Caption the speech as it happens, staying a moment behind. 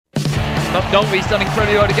McNulty's done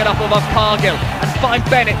incredibly well to get up above Cargill and find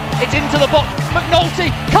Bennett. It's into the box. McNulty,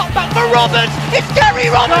 cut back for Roberts. It's Gary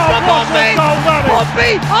Roberts for Pompey.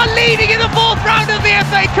 Pompey are leading in the fourth round of the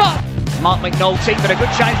FA Cup. Mark McNulty, but a good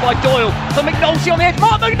chance by Doyle. For McNulty on the edge.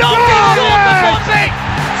 Mark McNulty scores for Pompey.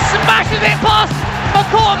 Smashes it past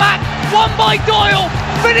McCormack. Won by Doyle.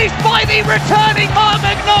 Finished by the returning Mark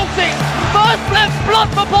McNulty. First left blood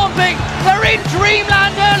for Pompey. They're in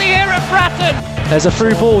dreamland early here at Bratton. There's a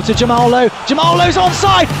through ball to Jamal Lowe. Jamal Lowe's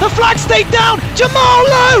onside. The flag's stayed down. Jamal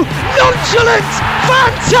Lowe, nonchalant,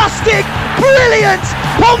 fantastic, brilliant.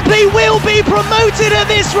 Pompey will be promoted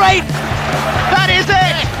at this rate. That is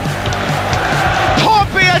it.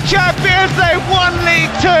 Pompey are champions. They won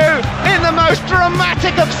League Two in the most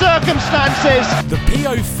dramatic of circumstances. The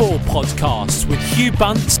PO4 podcast with Hugh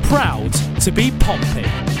Bunce, proud to be Pompey.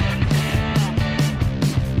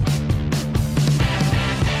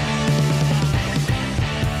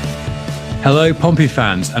 Hello Pompey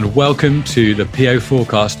fans and welcome to the PO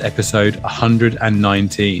Forecast episode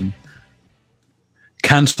 119.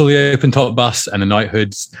 Cancel the open top bus and the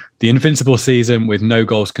Knighthoods. The invincible season with no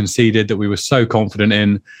goals conceded that we were so confident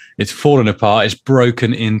in. It's fallen apart. It's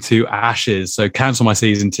broken into ashes. So cancel my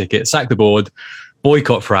season ticket, sack the board,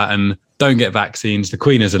 boycott Fratton, don't get vaccines. The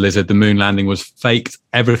Queen is a lizard. The moon landing was faked.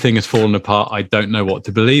 Everything has fallen apart. I don't know what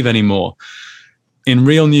to believe anymore. In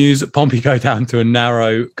real news, Pompey go down to a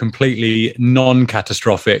narrow, completely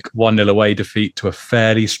non-catastrophic 1-0 away defeat to a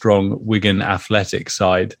fairly strong Wigan Athletic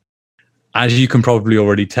side. As you can probably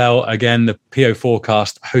already tell, again, the PO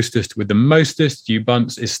Forecast hostess with the mostest, Hugh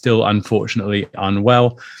Bunce, is still unfortunately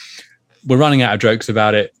unwell. We're running out of jokes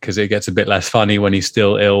about it because it gets a bit less funny when he's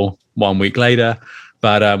still ill 1 week later.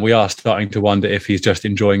 But we are starting to wonder if he's just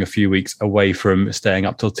enjoying a few weeks away from staying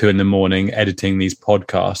up till 2 a.m. editing these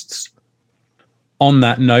podcasts. On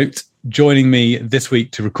that note, joining me this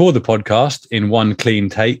week to record the podcast in one clean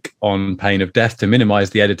take on pain of death to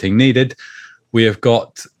minimise the editing needed, we have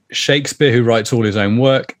got Shakespeare, who writes all his own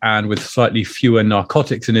work, and with slightly fewer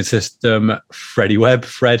narcotics in his system, Freddie Webb.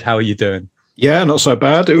 Fred, how are you doing? Yeah, not so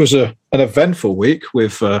bad. It was an eventful week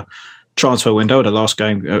with transfer window, the last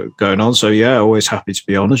game going on. So yeah, always happy to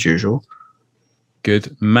be on as usual.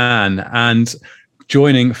 Good man. And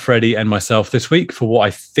joining Freddie and myself this week for what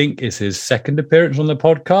I think is his second appearance on the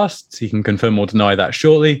podcast. He can confirm or deny that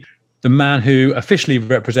shortly. The man who officially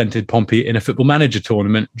represented Pompey in a Football Manager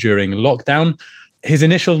tournament during lockdown. His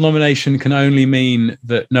initial nomination can only mean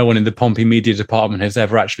that no one in the Pompey media department has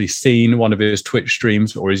ever actually seen one of his Twitch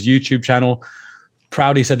streams or his YouTube channel.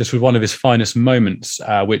 Proudly said this was one of his finest moments,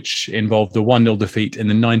 which involved a 1-0 defeat in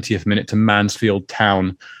the 90th minute to Mansfield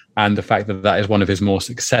Town. And the fact that that is one of his more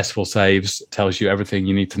successful saves tells you everything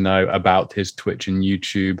you need to know about his Twitch and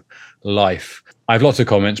YouTube life. I have lots of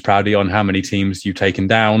comments, Proudly, on how many teams you've taken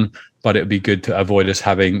down, but it would be good to avoid us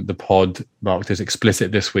having the pod marked as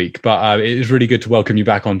explicit this week. But it is really good to welcome you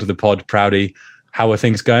back onto the pod, Proudly. How are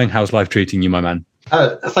things going? How's life treating you, my man?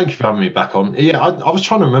 Thank you for having me back on. Yeah, I was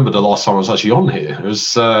trying to remember the last time I was actually on here. It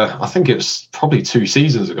was, I think it was probably 2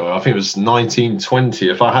 seasons ago. I think it was 1920.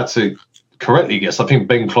 If I had to correctly guess, I think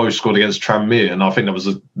Ben Close scored against Tranmere, and I think that was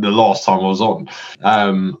the last time I was on.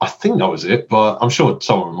 I think that was it, but I'm sure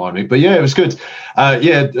someone will remind me. But yeah, it was good.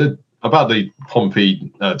 About the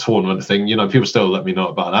Pompey tournament thing, you know, people still let me know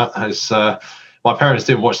about that. As my parents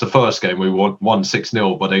didn't watch the first game, we won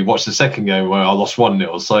 6-0, but they watched the second game where I lost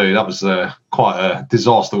 1-0. So that was quite a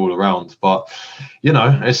disaster all around. But, you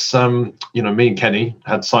know, it's, me and Kenny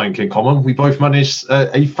had something in common. We both managed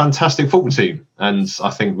a fantastic football team. And I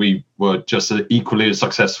think we were just equally as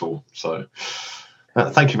successful. So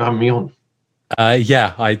thank you for having me on.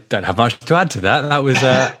 Yeah, I don't have much to add to that. That was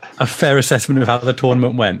a fair assessment of how the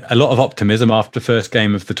tournament went. A lot of optimism after the first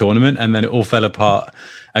game of the tournament, and then it all fell apart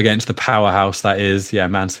against the powerhouse that is,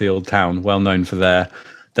 Mansfield Town, well known for their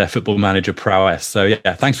Football Manager prowess. So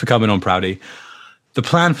yeah, thanks for coming on, Proudy. The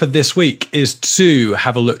plan for this week is to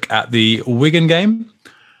have a look at the Wigan game.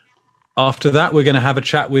 After that, we're going to have a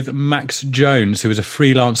chat with Max Jones, who is a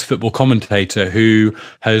freelance football commentator who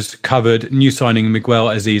has covered new signing Miguel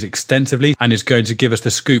Aziz extensively and is going to give us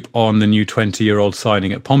the scoop on the new 20-year-old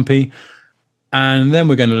signing at Pompey. And then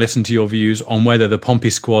we're going to listen to your views on whether the Pompey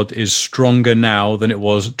squad is stronger now than it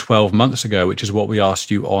was 12 months ago, which is what we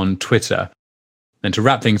asked you on Twitter. And to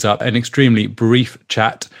wrap things up, an extremely brief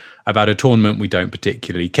chat about a tournament we don't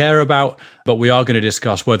particularly care about, but we are going to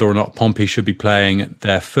discuss whether or not Pompey should be playing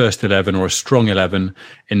their first 11 or a strong 11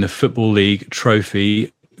 in the Football League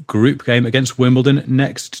Trophy group game against Wimbledon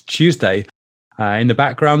next Tuesday. In the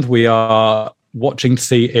background, we are watching to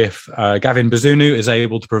see if Gavin Bazunu is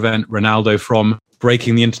able to prevent Ronaldo from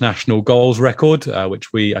breaking the international goals record,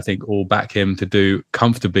 which we, I think, all back him to do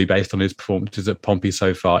comfortably based on his performances at Pompey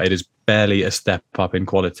so far. It is barely a step up in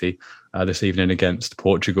quality this evening against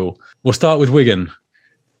Portugal. We'll start with Wigan.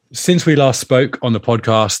 Since we last spoke on the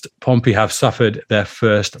podcast, Pompey have suffered their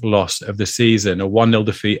first loss of the season, a 1-0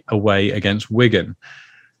 defeat away against Wigan.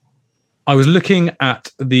 I was looking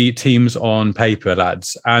at the teams on paper,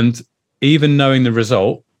 lads, and even knowing the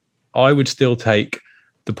result, I would still take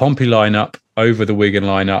the Pompey lineup over the Wigan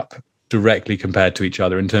lineup directly compared to each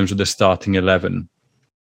other in terms of the starting 11.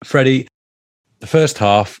 Freddie, the first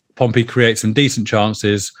half, Pompey creates some decent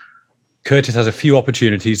chances. Curtis has a few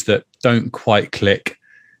opportunities that don't quite click.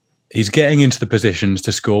 He's getting into the positions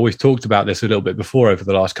to score. We've talked about this a little bit before over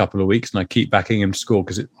the last couple of weeks, and I keep backing him to score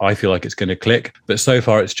because I feel like it's going to click. But so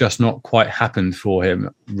far, it's just not quite happened for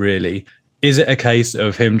him, really. Is it a case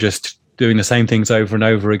of him just doing the same things over and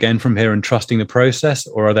over again from here and trusting the process,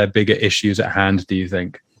 or are there bigger issues at hand, do you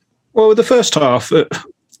think? Well, with the first half,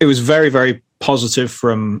 it was very, very positive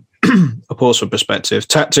from a Portsmouth perspective.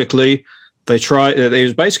 Tactically, they tried. It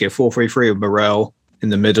was basically a 4-3-3 with Morel in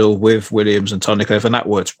the middle with Williams and Tunnicliffe, and that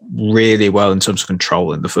worked really well in terms of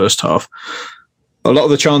control in the first half. A lot of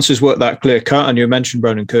the chances weren't that clear cut, and you mentioned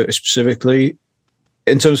Ronan Curtis specifically.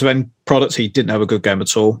 In terms of end product, he didn't have a good game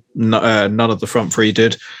at all. None of the front three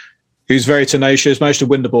did. He was very tenacious, managed to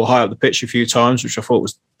win the ball high up the pitch a few times, which I thought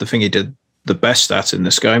was the thing he did the best at in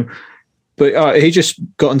this game. But he just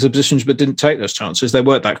got into positions but didn't take those chances. They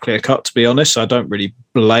weren't that clear cut, to be honest. I don't really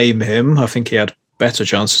blame him. I think he had better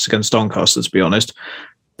chances against Doncaster, to be honest.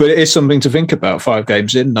 But it is something to think about. 5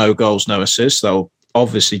 games in, no goals, no assists. They'll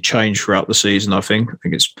obviously change throughout the season, I think. I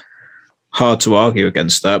think it's hard to argue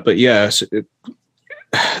against that. But yes,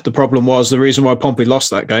 the problem was the reason why Pompey lost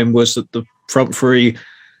that game was that the front three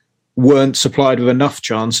weren't supplied with enough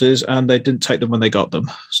chances and they didn't take them when they got them.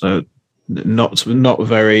 So not a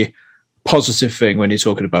very positive thing when you're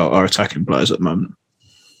talking about our attacking players at the moment.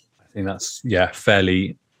 I think that's,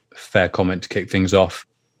 fairly fair comment to kick things off.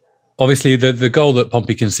 Obviously, the goal that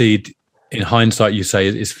Pompey concede, in hindsight, you say,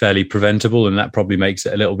 is fairly preventable, and that probably makes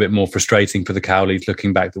it a little bit more frustrating for the Cowleys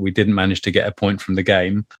looking back that we didn't manage to get a point from the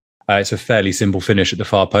game. It's a fairly simple finish at the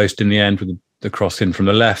far post in the end with the cross in from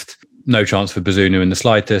the left. No chance for Bazunu in the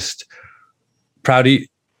slightest. Proudy,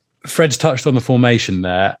 Fred's touched on the formation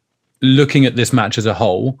there. Looking at this match as a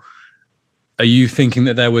whole, are you thinking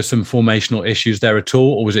that there were some formational issues there at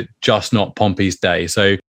all, or was it just not Pompey's day?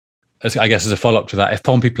 So I guess as a follow-up to that, if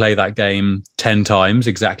Pompey play that game 10 times,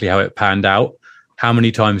 exactly how it panned out, how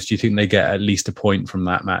many times do you think they get at least a point from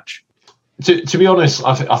that match? To be honest,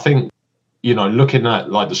 I think, looking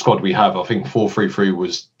at like the squad we have, I think 4-3-3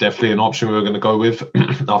 was definitely an option we were going to go with.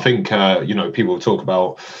 I think, people talk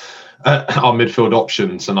about our midfield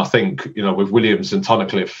options, and I think, with Williams and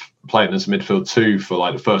Tunnicliffe playing as midfield 2 for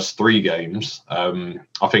like the first 3 games,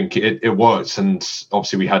 I think it worked. And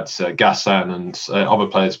obviously we had Gassan and other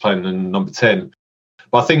players playing in number 10.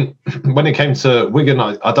 But I think when it came to Wigan,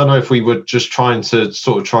 I don't know if we were just trying to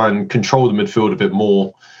try and control the midfield a bit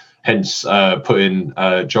more, hence putting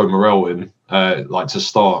Joe Morel in to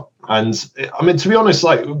start. And I mean, to be honest,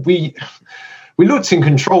 we looked in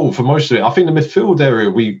control for most of it. I think the midfield area,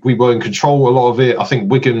 we were in control a lot of it. I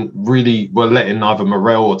think Wigan really were letting either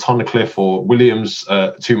Morel or Tunnicliffe or Williams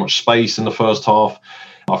too much space in the first half.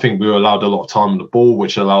 I think we were allowed a lot of time on the ball,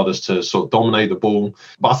 which allowed us to sort of dominate the ball.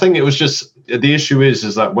 But I think it was just, the issue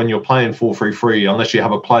is that when you're playing 4-3-3, unless you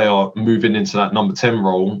have a player moving into that number 10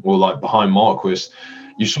 role or like behind Marquis,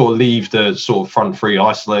 you sort of leave the sort of front three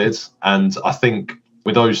isolated. And I think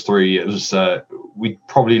with those 3, it was we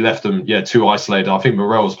probably left them too isolated. I think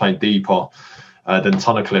Morel was playing deeper than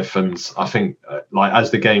Tunnicliffe, and I think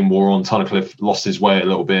as the game wore on, Tunnicliffe lost his way a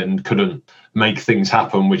little bit and couldn't make things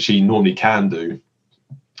happen, which he normally can do.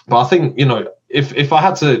 But I think, if I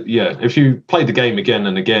had to, if you played the game again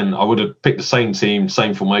and again, I would have picked the same team,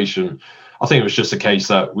 same formation. I think it was just a case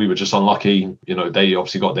that we were just unlucky. They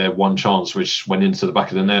obviously got their one chance, which went into the back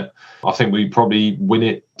of the net. I think we probably win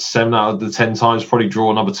it 7 out of the 10 times, probably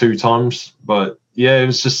draw another 2 times. But it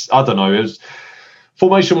was just, I don't know. It was,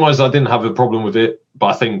 formation-wise, I didn't have a problem with it. But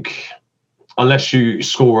I think unless you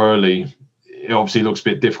score early, it obviously looks a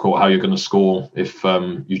bit difficult how you're going to score if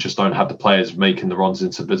you just don't have the players making the runs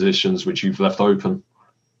into positions which you've left open.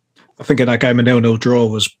 I think in that game, a 0-0 draw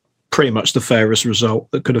was pretty much the fairest result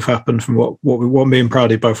that could have happened from what me and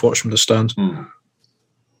Proudy both watched from the stands.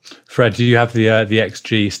 Fred, do you have the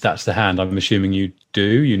XG stats to hand? I'm assuming you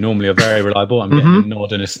do. You normally are very reliable. I'm getting a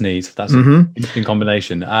nod and a sneeze. That's an interesting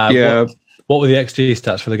combination. What were the XG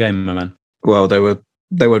stats for the game, my man? Well, they weren't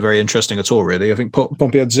very interesting at all, really. I think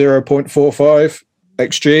Pompey had 0.45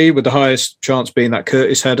 XG, with the highest chance being that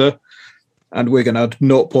Curtis header, and Wigan had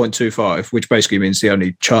 0.25, which basically means the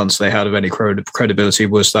only chance they had of any credibility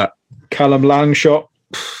was that Callum Lang shot,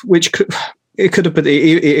 which could have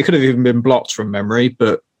even been blocked from memory,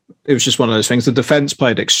 but it was just one of those things. The defence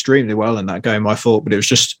played extremely well in that game, I thought, but it was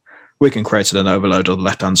just Wigan created an overload on the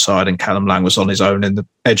left-hand side and Callum Lang was on his own in the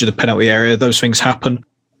edge of the penalty area. Those things happen,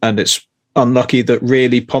 and it's unlucky that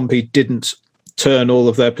really Pompey didn't turn all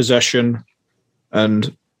of their possession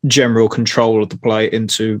and general control of the play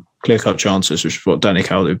into clear-cut chances, which is what Danny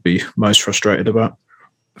Cowley would be most frustrated about.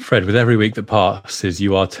 Fred, with every week that passes,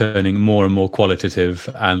 you are turning more and more qualitative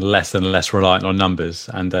and less reliant on numbers.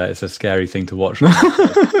 And it's a scary thing to watch. You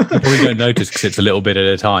probably don't notice because it's a little bit at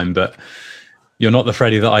a time, but you're not the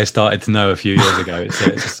Freddie that I started to know a few years ago. It's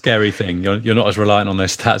a scary thing. You're not as reliant on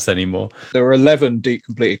those stats anymore. There were 11 deep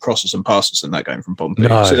completed crosses and passes in that game from Pompey.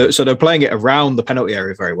 No. So they're playing it around the penalty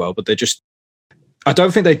area very well, but I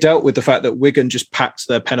don't think they dealt with the fact that Wigan just packed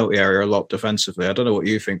their penalty area a lot defensively. I don't know what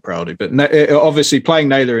you think, Proudy, but obviously playing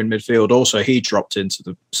Naylor in midfield, also he dropped into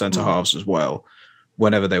the centre halves as well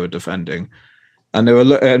whenever they were defending. And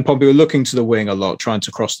Pompey were looking to the wing a lot, trying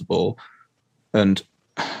to cross the ball. And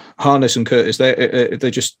Harness and Curtis,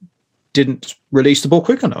 they just didn't release the ball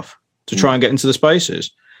quick enough to try and get into the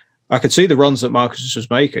spaces. I could see the runs that Marcus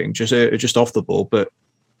was making just off the ball, but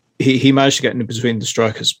he managed to get in between the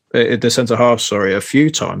strikers, the centre half, a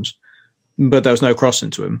few times, but there was no cross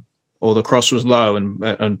into him, or the cross was low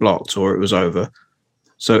and blocked, or it was over.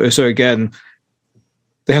 So again,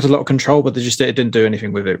 they had a lot of control, but it didn't do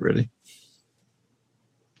anything with it really.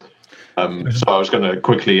 So I was going to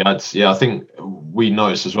quickly add, I think we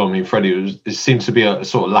noticed as well. I mean, Freddie, it seemed to be a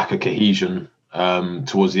sort of lack of cohesion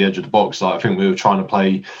towards the edge of the box. Like, I think we were trying to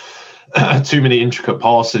play too many intricate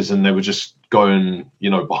passes, and they were just going,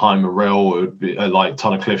 behind Morel. It would be, like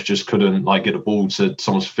Tunnicliffe just couldn't get a ball to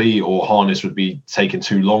someone's feet, or Harness would be taking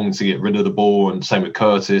too long to get rid of the ball, and same with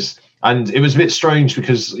Curtis. And it was a bit strange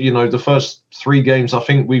because the first 3 games I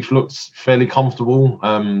think we've looked fairly comfortable.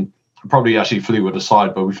 Probably actually Fleetwood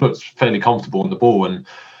aside, but we've looked fairly comfortable on the ball. And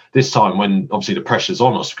this time, when obviously the pressure's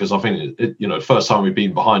on us, because I think first time we've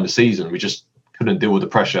been behind the season, we just couldn't deal with the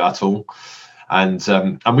pressure at all. And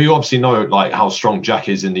we obviously know how strong Jack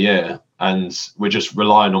is in the air, and we're just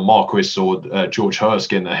relying on Marquis or George Hurst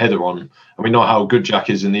getting a header on. And we know how good Jack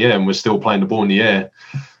is in the air, and we're still playing the ball in the air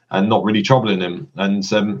and not really troubling him. And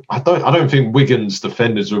I don't think Wigan's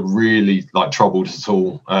defenders were really troubled at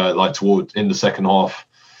all. Toward in the second half,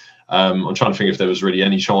 I'm trying to think if there was really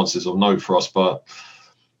any chances of note for us, but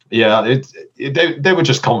yeah, they were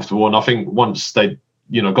just comfortable. And I think once they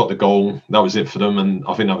got the goal, that was it for them. And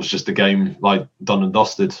I think that was just the game done and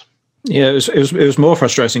dusted. Yeah, it was more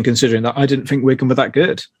frustrating considering that I didn't think Wigan were that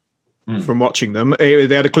good from watching them. They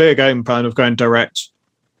had a clear game plan of going direct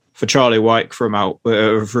for Charlie White from out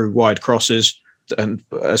through wide crosses. And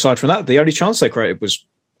aside from that, the only chance they created was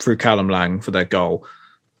through Callum Lang for their goal.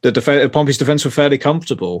 Pompey's defence were fairly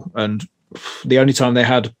comfortable, and the only time they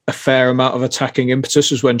had a fair amount of attacking impetus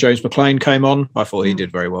was when James McLean came on. I thought he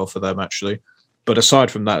did very well for them, actually. But aside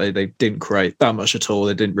from that, they didn't create that much at all.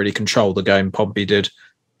 They didn't really control the game. Pompey did,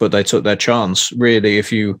 but they took their chance. Really,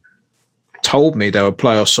 if you told me they were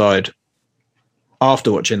playoff side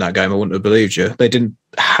after watching that game, I wouldn't have believed you. They didn't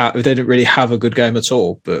really have a good game at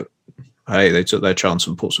all. But hey, they took their chance,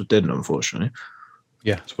 and Portsmouth didn't, unfortunately.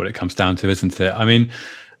 Yeah, that's what it comes down to, isn't it? I mean,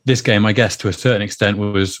 this game, I guess, to a certain extent,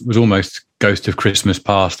 was almost Ghost of Christmas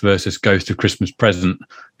Past versus Ghost of Christmas Present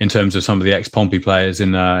in terms of some of the ex-Pompey players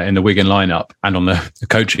in the Wigan lineup and on the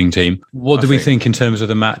coaching team. What do we think in terms of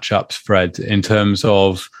the matchups, Fred? In terms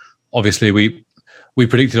of, obviously, we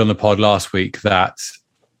predicted on the pod last week that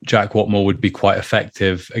Jack Watmore would be quite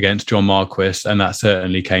effective against John Marquis, and that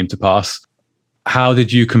certainly came to pass. How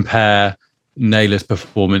did you compare Naylor's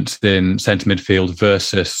performance in centre midfield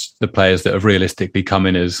versus the players that have realistically come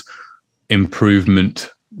in as improvement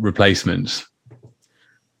replacements?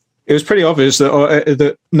 It was pretty obvious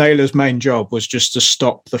that Naylor's main job was just to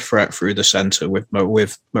stop the threat through the centre with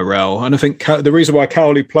Morel. And I think the reason why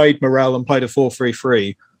Cowley played Morel and played a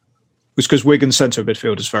 4-3-3 was because Wigan's centre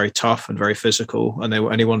midfield is very tough and very physical, and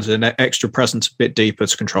he wanted an extra presence a bit deeper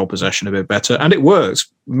to control possession a bit better. And it worked.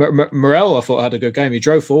 Morel, I thought, had a good game. He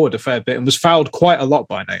drove forward a fair bit and was fouled quite a lot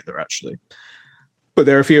by Naylor, actually. But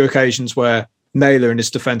there are a few occasions where Naylor in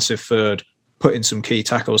his defensive third put in some key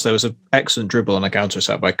tackles. There was an excellent dribble on a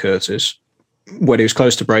counter-attack by Curtis when he was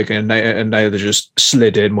close to breaking, and Naylor just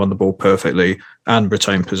slid in, won the ball perfectly, and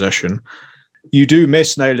retained possession. You do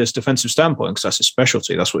miss Naylor's defensive standpoint because that's his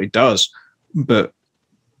specialty. That's what he does. But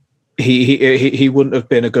he wouldn't have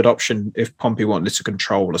been a good option if Pompey wanted to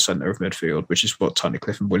control the centre of midfield, which is what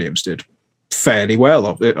Tunnicliffe and Williams did fairly well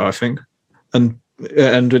of it, I think. And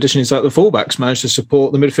additionally, it's like the fullbacks managed to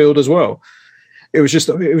support the midfield as well. It was just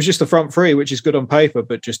the front three, which is good on paper,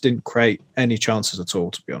 but just didn't create any chances at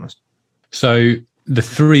all, to be honest. So the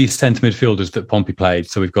three centre midfielders that Pompey played,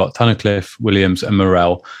 so we've got Tunnicliffe, Williams and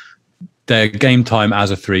Morrell. Their game time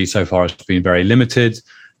as a three so far has been very limited.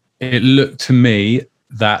 It looked to me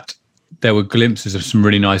that there were glimpses of some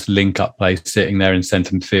really nice link-up play sitting there in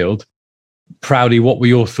centre midfield. Proudy, what were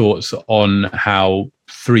your thoughts on how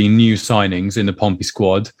three new signings in the Pompey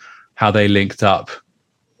squad, how they linked up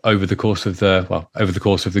over the course of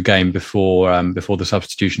the game before the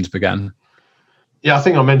substitutions began? Yeah, I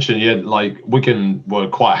think I mentioned, like Wigan were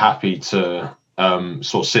quite happy to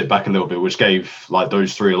sort of sit back a little bit, which gave like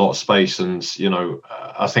those three a lot of space. And,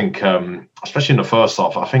 I think, especially in the first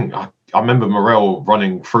half, I remember Morrell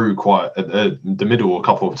running through quite at the middle a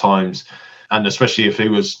couple of times. And especially if he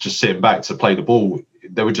was just sitting back to play the ball,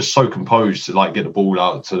 they were just so composed to like get the ball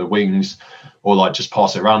out to the wings or like just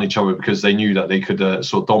pass it around each other because they knew that they could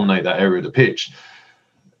sort of dominate that area of the pitch.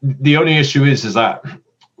 The only issue is that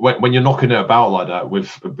when you're knocking it about like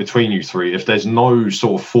that between you three, if there's no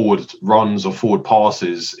sort of forward runs or forward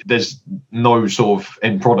passes, there's no sort of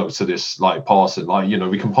end product to this like passing. Like,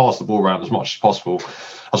 we can pass the ball around as much as possible.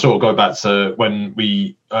 I sort of go back to when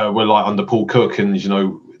we were like under Paul Cook and,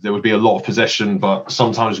 there would be a lot of possession, but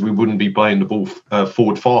sometimes we wouldn't be playing the ball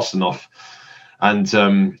forward fast enough. And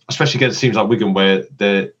especially against teams like Wigan where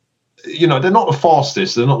they're not the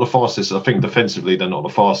fastest. They're not the fastest. I think defensively they're not the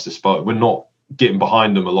fastest, but we're not getting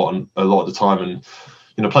behind them a lot of the time.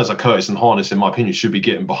 And players like Curtis and Harness, in my opinion, should be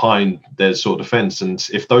getting behind their sort of defence. And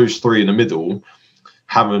if those three in the middle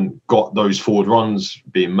haven't got those forward runs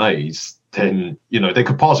being made, then they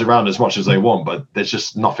could pass it around as much as they want, but there's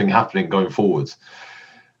just nothing happening going forward.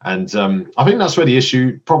 And I think that's where the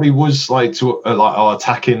issue probably was, like to like our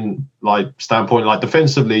attacking like standpoint. Like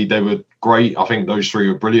defensively, they were great. I think those three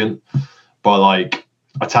were brilliant, but like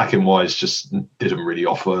attacking wise, just didn't really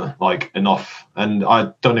offer like enough. And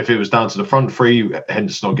I don't know if it was down to the front three,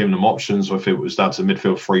 hence not giving them options, or if it was down to the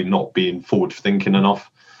midfield three not being forward thinking enough.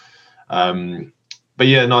 But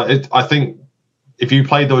yeah, no, I think if you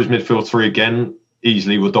played those midfield three again,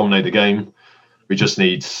 easily will dominate the game. We just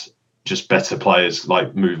need better players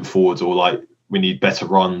like moving forwards, or like we need better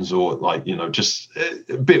runs, or like just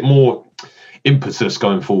a bit more impetus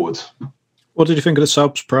going forward. What did you think of the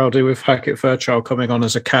subs, Proudy, with Hackett Fairchild coming on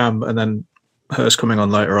as a cam and then Hurst coming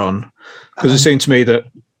on later on? Because it seemed to me that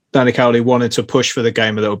Danny Cowley wanted to push for the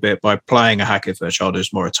game a little bit by playing a Hackett Fairchild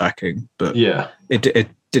who's more attacking, but yeah, it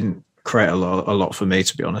didn't create a lot for me,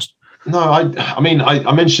 to be honest. No, I mean,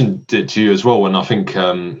 I mentioned it to you as well when I think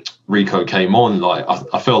Rico came on. Like,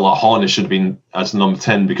 I felt like Harness should have been as number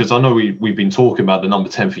 10, because I know we've been talking about the number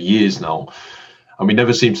 10 for years now, and we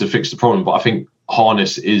never seem to fix the problem. But I think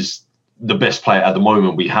Harness is the best player at the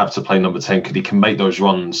moment we have to play number 10, because he can make those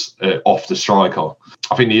runs off the striker.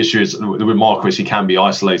 I think the issue is with Marquis, he can be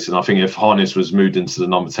isolated. And I think if Harness was moved into the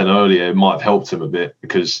number 10 earlier, it might have helped him a bit,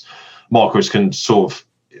 because Marquis can sort of,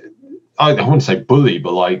 I wouldn't say bully,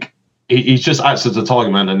 but like, he just acts as a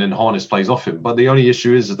target man and then Harness plays off him. But the only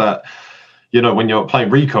issue is that, when you're playing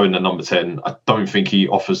Rico in the number 10, I don't think he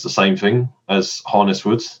offers the same thing as Harness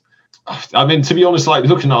would. I mean, to be honest, like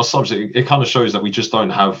looking at our subject, it kind of shows that we just don't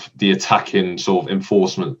have the attacking sort of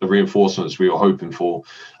the reinforcements we were hoping for.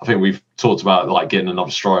 I think we've talked about like getting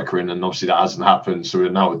another striker in, and obviously that hasn't happened. So we're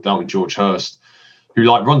now down with George Hurst, who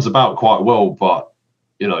like runs about quite well, but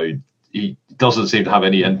he doesn't seem to have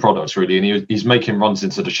any end products really, and he's making runs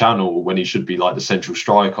into the channel when he should be like the central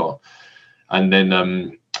striker. And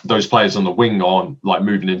then those players on the wing aren't like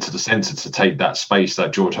moving into the centre to take that space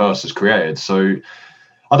that George Hurst has created. So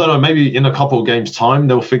I don't know, maybe in a couple of games' time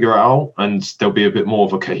they'll figure it out and there'll be a bit more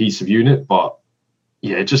of a cohesive unit. But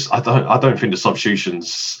yeah, I don't think the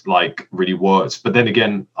substitutions like really worked. But then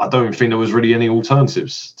again, I don't think there was really any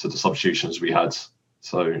alternatives to the substitutions we had.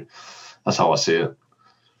 So that's how I see it.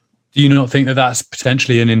 Do you not think that that's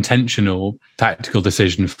potentially an intentional tactical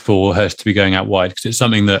decision for Hurst to be going out wide? Because it's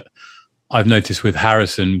something that I've noticed with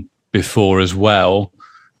Harrison before as well,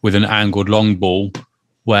 with an angled long ball,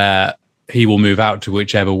 where he will move out to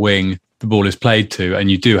whichever wing the ball is played to. And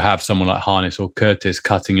you do have someone like Harness or Curtis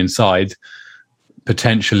cutting inside,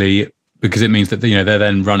 potentially, because it means that they're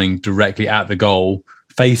then running directly at the goal,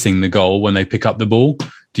 facing the goal when they pick up the ball.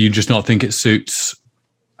 Do you just not think it suits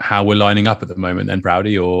how we're lining up at the moment then,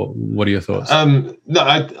 Proudy, or what are your thoughts? No,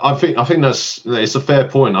 I think it's a fair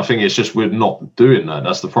point. I think it's just we're not doing that.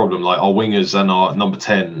 That's the problem. Like our wingers and our number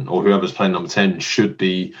 10 or whoever's playing number 10 should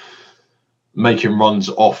be making runs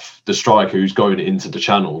off the striker who's going into the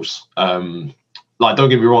channels. Like, don't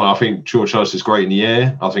get me wrong, I think George Hurst is great in the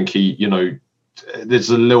air. I think he, there's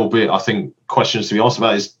a little bit, I think, questions to be asked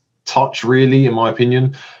about his touch, really, in my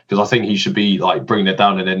opinion, because I think he should be like bringing it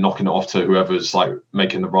down and then knocking it off to whoever's like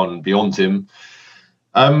making the run beyond him.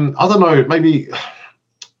 I don't know, maybe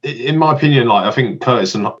in my opinion, like, I think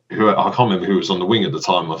Curtis and who I can't remember who was on the wing at the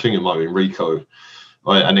time. I think it might have been Rico,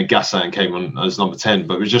 and then Gassan came on as number 10,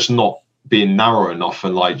 but it was just not being narrow enough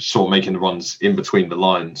and like sort of making the runs in between the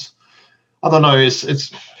lines. I don't know.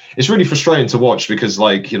 It's really frustrating to watch because,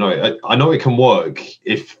 like, I know it can work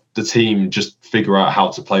if the team just figure out how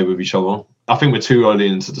to play with each other. I think we're too early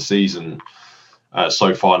into the season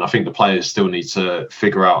so far, and I think the players still need to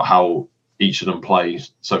figure out how each of them play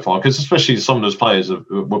so far, because especially some of those players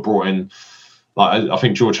were brought in. Like, I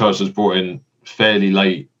think George Hurst was brought in fairly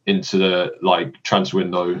late into the transfer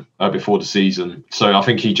window before the season, so I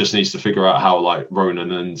think he just needs to figure out how like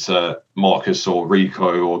Ronan and Marcus or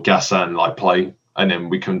Rico or Gassan like play, and then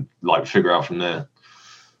we can like figure out from there.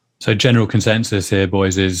 So general consensus here,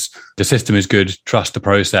 boys, is the system is good, trust the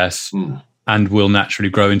process, and will naturally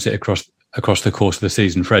grow into it across the course of the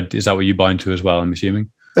season. Fred, is that what you buy into as well, I'm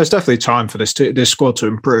assuming? There's definitely time for this squad to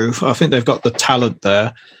improve. I think they've got the talent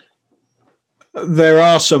there. There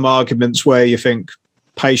are some arguments where you think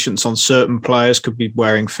patience on certain players could be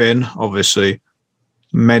wearing thin. Obviously,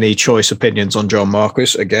 many choice opinions on John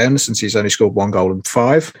Marquis, again, since he's only scored 1 goal in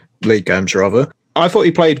 5 league games, rather. I thought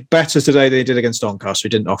he played better today than he did against Doncaster. He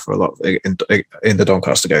didn't offer a lot in the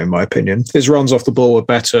Doncaster game, in my opinion. His runs off the ball were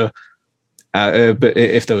better, but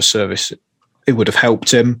if there was service, it would have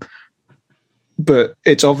helped him. But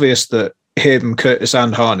it's obvious that him, Curtis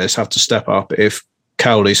and Harness have to step up if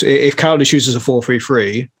Cowley chooses a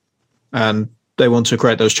 4-3-3 and they want to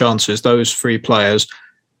create those chances, those 3 players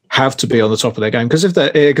have to be on the top of their game. Because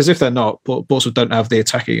if they're not, Portsmouth don't have the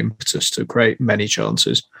attacking impetus to create many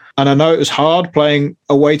chances. And I know it was hard playing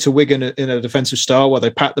away to Wigan in a defensive style where they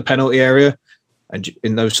pat the penalty area. And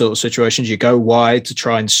in those sort of situations, you go wide to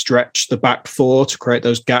try and stretch the back 4 to create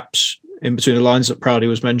those gaps in between the lines that Proudy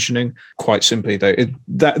was mentioning. Quite simply, though,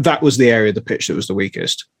 that was the area of the pitch that was the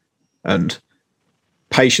weakest. And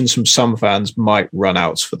patience from some fans might run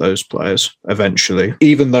out for those players eventually,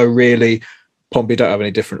 even though really Pompey don't have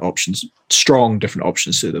any different options, strong different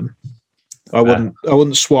options to them. I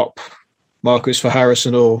wouldn't swap Marquis for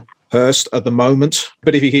Harrison or Hurst at the moment.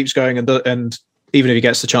 But if he keeps going and even if he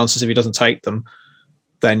gets the chances, if he doesn't take them,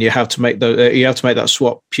 then you have to make that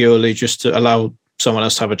swap purely just to allow someone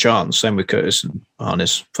else to have a chance. Same with Curtis and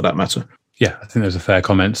Harness, for that matter. Yeah, I think those are fair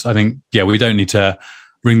comments. I think, we don't need to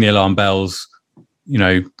ring the alarm bells,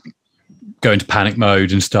 go into panic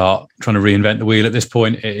mode and start trying to reinvent the wheel at this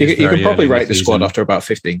point. You can probably rate the squad after about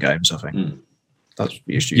 15 games, I think. That's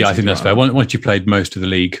usually I think that's fair. Once you've played most of the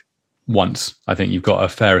league once, I think you've got a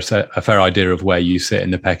fair idea of where you sit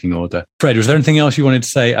in the pecking order. Fred, was there anything else you wanted to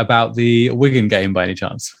say about the Wigan game by any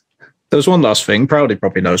chance? There was one last thing. Proudy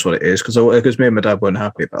probably knows what it is because me and my dad weren't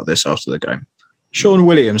happy about this after the game. Sean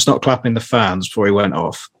Williams not clapping the fans before he went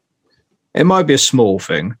off. It might be a small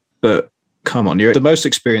thing, but come on, you're the most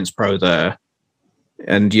experienced pro there,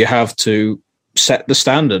 and you have to set the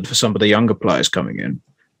standard for some of the younger players coming in.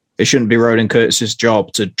 It shouldn't be Ronan Curtis's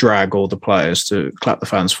job to drag all the players to clap the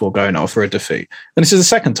fans before going off for a defeat. And this is the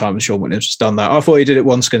second time Sean Williams has done that. I thought he did it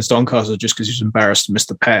once against Doncaster just because he was embarrassed to miss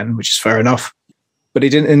the pen, which is fair enough. But he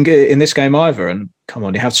didn't in this game either. And come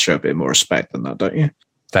on, you have to show a bit more respect than that, don't you?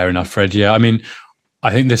 Fair enough, Fred. Yeah, I mean,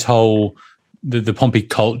 I think this whole the Pompey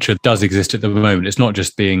culture does exist at the moment. It's not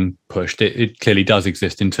just being pushed. It clearly does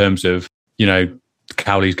exist in terms of,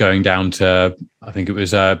 Cowley's going down to, I think it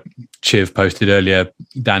was Chiv posted earlier,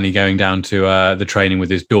 Danny going down to the training with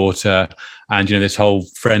his daughter, and this whole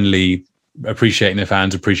friendly, appreciating the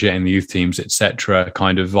fans, appreciating the youth teams, etc.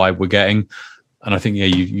 kind of vibe we're getting. And I think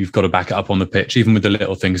you've got to back it up on the pitch, even with the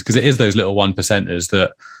little things, because it is those little 1%ers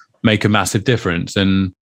that make a massive difference.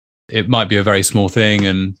 And it might be a very small thing,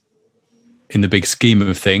 and in the big scheme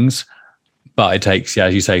of things, but it takes,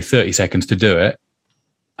 as you say, 30 seconds to do it.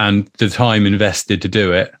 And the time invested to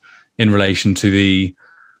do it in relation to the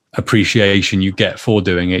appreciation you get for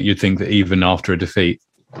doing it, you'd think that even after a defeat,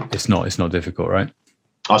 it's not difficult, right?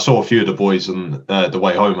 I saw a few of the boys on the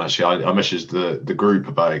way home, actually. I messaged the group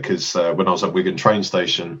about it because when I was at Wigan train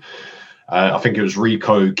station, I think it was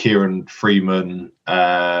Rico, Kieran Freeman,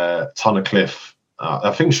 Tunnicliffe,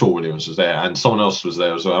 I think Shaw Williams was there, and someone else was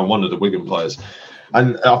there as well, and one of the Wigan players.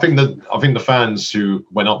 And I think the fans who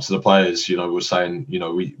went up to the players, were saying,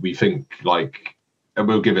 we think like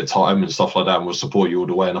we'll give it time and stuff like that, and we'll support you all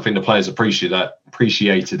the way. And I think the players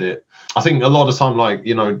appreciated it. I think a lot of the time, like,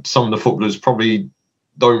 you know, some of the footballers probably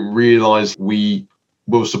don't realise we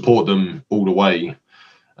will support them all the way,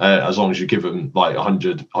 as long as you give them like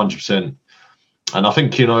 100%. And I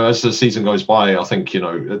think, you know, as the season goes by, I think, you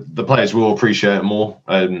know, the players will appreciate it more.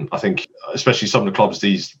 And I think especially some of the clubs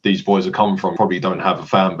these boys have come from probably don't have a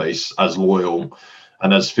fan base as loyal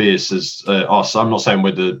and as fierce as us. I'm not saying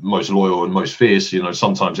we're the most loyal and most fierce. You know,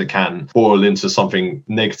 sometimes it can boil into something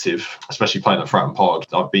negative, especially playing at Fratton Park.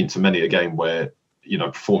 I've been to many a game where, you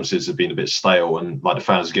know, performances have been a bit stale and like the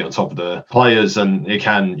fans get on top of the players, and it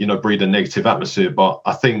can, you know, breed a negative atmosphere. But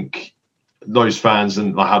I think those fans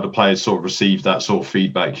and how the players sort of received that sort of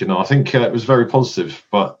feedback, you know, I think it was very positive.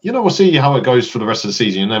 But, you know, we'll see how it goes for the rest of the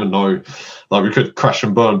season. You never know. Like, we could crash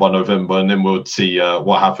and burn by November, and then we'll see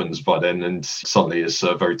what happens by then. And suddenly it's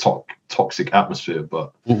a very toxic atmosphere.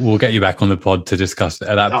 But we'll get you back on the pod to discuss it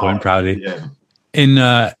at that point, Proudy.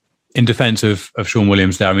 Yeah. In defence of Sean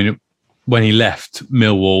Williams there, I mean, when he left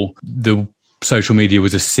Millwall, the social media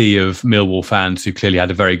was a sea of Millwall fans who clearly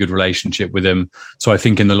had a very good relationship with him. So I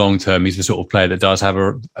think in the long term, he's the sort of player that does have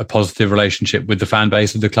a positive relationship with the fan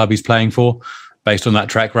base of the club he's playing for, based on that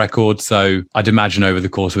track record. So I'd imagine over the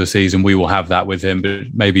course of a season, we will have that with him,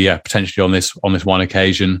 but maybe, potentially on this one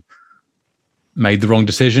occasion, made the wrong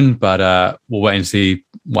decision. But we'll wait and see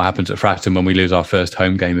what happens at Fratton when we lose our first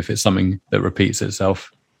home game, if it's something that repeats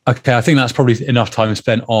itself. Okay, I think that's probably enough time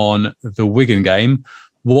spent on the Wigan game.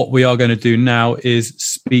 What we are going to do now is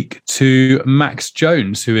speak to Max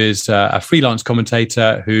Jones, who is a freelance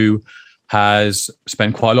commentator who has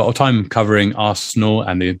spent quite a lot of time covering Arsenal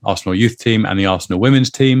and the Arsenal youth team and the Arsenal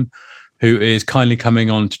women's team, who is kindly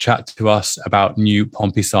coming on to chat to us about new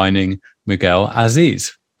Pompey signing Miguel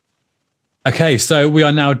Azeez. Okay, so we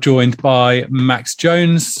are now joined by Max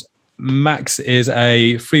Jones. Max is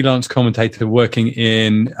a freelance commentator working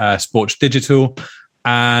in Sports Digital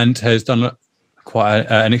and has done quite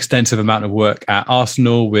an extensive amount of work at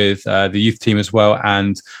Arsenal with the youth team as well.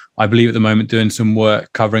 And I believe at the moment doing some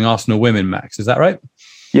work covering Arsenal women, Max. Is that right?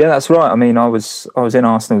 Yeah, that's right. I mean, I was in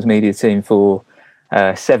Arsenal's media team for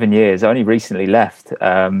 7 years. I only recently left.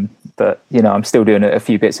 But, you know, I'm still doing a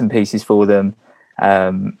few bits and pieces for them,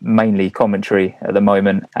 mainly commentary at the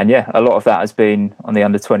moment. And yeah, a lot of that has been on the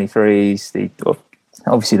under-23s,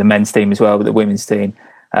 obviously the men's team as well, but the women's team.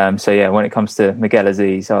 So yeah, when it comes to Miguel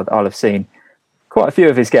Azeez, I'll have seen quite a few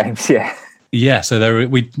of his games, yeah. Yeah, so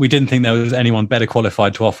we didn't think there was anyone better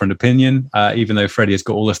qualified to offer an opinion, even though Freddie has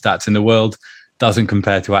got all the stats in the world, doesn't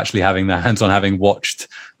compare to actually having their hands on having watched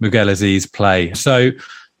Miguel Azeez play. So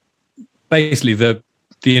basically the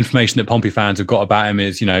information that Pompey fans have got about him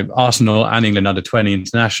is, you know, Arsenal and England under-20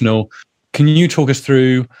 international. Can you talk us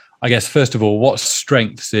through, I guess, first of all, what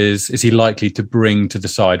strengths is he likely to bring to the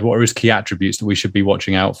side? What are his key attributes that we should be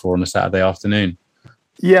watching out for on a Saturday afternoon?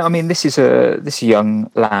 Yeah, I mean, this is a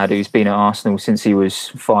young lad who's been at Arsenal since he was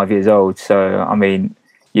 5 years old. So, I mean,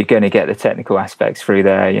 you're going to get the technical aspects through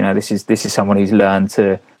there. You know, this is someone who's learned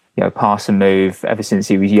to, you know, pass and move ever since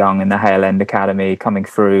he was young in the Hale End Academy, coming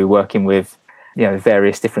through, working with, you know,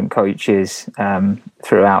 various different coaches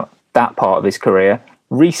throughout that part of his career.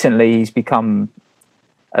 Recently, he's become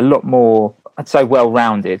a lot more, I'd say,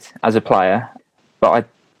 well-rounded as a player. But I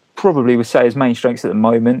probably would say his main strengths at the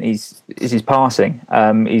moment is his passing.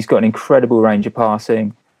 He's got an incredible range of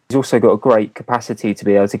passing. He's also got a great capacity to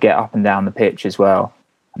be able to get up and down the pitch as well.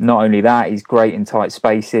 Not only that, he's great in tight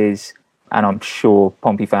spaces, and I'm sure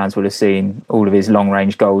Pompey fans will have seen all of his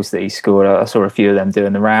long-range goals that he scored. I saw a few of them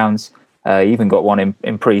doing the rounds. He even got one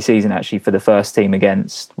in pre-season, actually, for the first team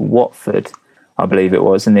against Watford, I believe it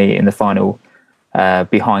was, in the final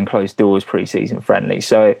behind closed doors pre-season friendly.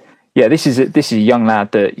 So yeah, this is a young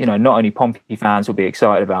lad that, you know, not only Pompey fans will be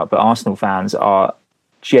excited about, but Arsenal fans are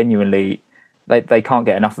genuinely, they can't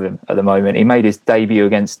get enough of him at the moment. He made his debut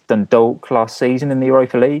against Dundalk last season in the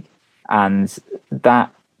Europa League, and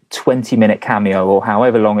that 20-minute cameo, or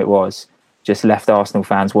however long it was, just left Arsenal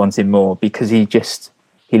fans wanting more, because he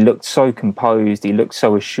looked so composed, he looked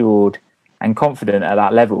so assured and confident at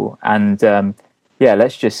that level. And yeah,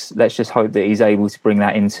 let's just hope that he's able to bring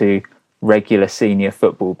that into regular senior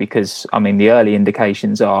football, because I mean the early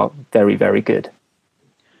indications are very, very good.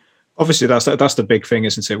 Obviously, that's the big thing,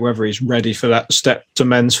 isn't it? Whether he's ready for that step to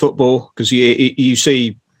men's football, because you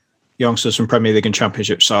see youngsters from Premier League and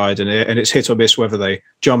Championship side, and it's hit or miss whether they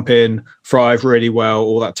jump in, thrive really well,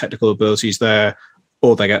 all that technical ability's there,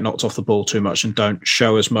 or they get knocked off the ball too much and don't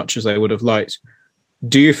show as much as they would have liked.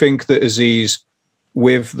 Do you think that Azeez,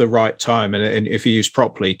 with the right time and if he used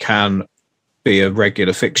properly, can be a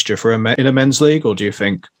regular fixture for in a men's league, or do you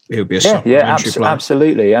think he'll be a supplementary player?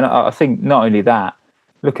 Absolutely. And I think not only that,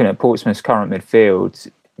 looking at Portsmouth's current midfield,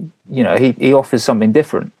 he offers something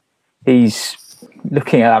different. He's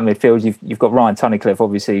looking at that midfield. You've got Ryan Tunnicliffe,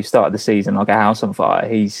 obviously, who started the season like a house on fire.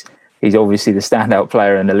 He's obviously the standout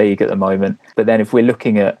player in the league at the moment. But then if we're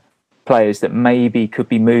looking at players that maybe could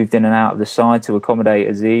be moved in and out of the side to accommodate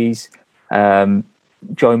Aziz,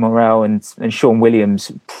 Joe Morrell and Sean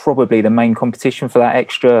Williams, probably the main competition for that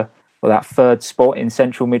extra or that third spot in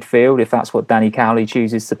central midfield, if that's what Danny Cowley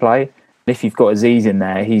chooses to play. If you've got Aziz in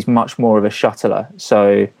there, he's much more of a shuttler.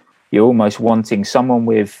 So you're almost wanting someone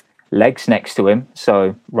with legs next to him.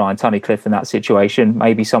 So Ryan Tunnicliffe in that situation,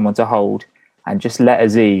 maybe someone to hold and just let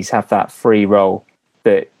Aziz have that free role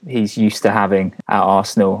that he's used to having at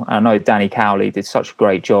Arsenal. And I know Danny Cowley did such a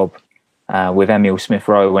great job with Emile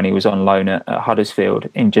Smith-Rowe when he was on loan at Huddersfield,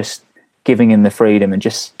 in just giving him the freedom and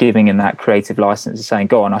just giving him that creative license and saying,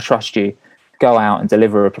 go on, I trust you, go out and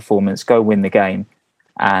deliver a performance, go win the game.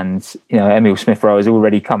 And Emile Smith-Rowe has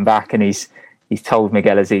already come back and he's told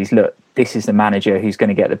Miguel Aziz, look, this is the manager who's going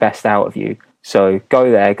to get the best out of you. So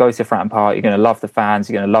go there, go to Fratton Park, you're going to love the fans,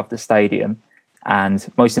 you're going to love the stadium,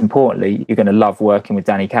 and most importantly, you're going to love working with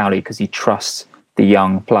Danny Cowley because he trusts the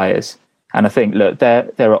young players. And I think, look, there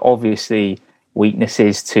are obviously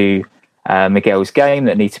weaknesses to Miguel's game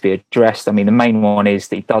that need to be addressed. I mean, the main one is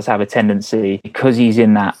that he does have a tendency, because he's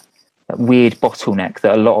in that weird bottleneck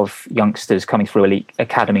that a lot of youngsters coming through elite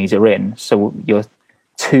academies are in. So you're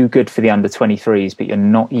too good for the under-23s, but you're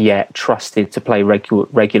not yet trusted to play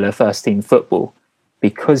regular first-team football.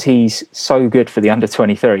 Because he's so good for the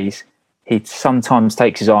under-23s, he sometimes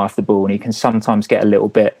takes his eye off the ball and he can sometimes get a little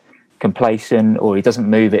bit complacent, or he doesn't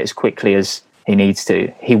move it as quickly as he needs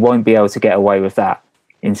to. He won't be able to get away with that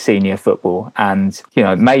in senior football. And,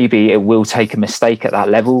 maybe it will take a mistake at that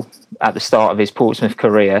level at the start of his Portsmouth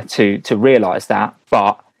career to realise that.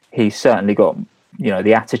 But he's certainly got,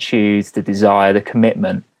 the attitude, the desire, the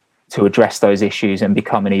commitment to address those issues and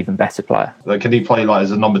become an even better player. Can he play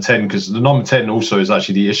as a number 10? Because the number 10 also is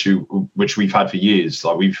actually the issue which we've had for years.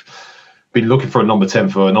 We've been looking for a number 10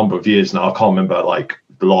 for a number of years now. I can't remember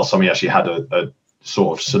the last time he actually had a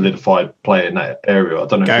sort of solidified player in that area. I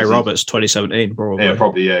don't know. Gary Roberts, 2017, probably. Yeah,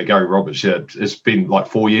 probably. Yeah, Gary Roberts. Yeah, it's been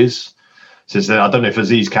 4 years since then. I don't know if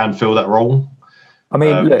Aziz can fill that role. I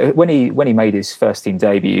mean, look, when he made his first team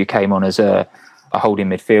debut, he came on as a holding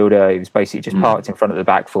midfielder. He was basically just parked in front of the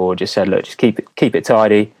back four, just said, look, just keep it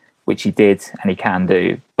tidy, which he did and he can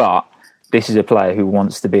do. But this is a player who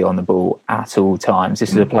wants to be on the ball at all times.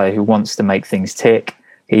 This is a player who wants to make things tick.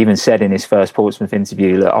 He even said in his first Portsmouth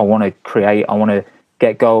interview, look, I want to create, I want to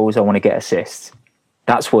get goals, I want to get assists.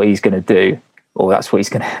 That's what he's going to do, or that's what he's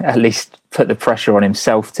going to at least put the pressure on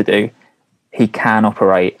himself to do. He can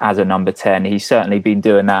operate as a number 10. He's certainly been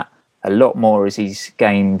doing that a lot more as he's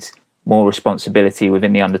gained more responsibility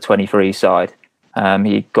within the under-23 side.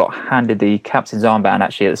 He got handed the captain's armband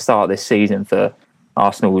actually at the start of this season for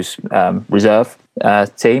Arsenal's reserve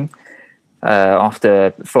team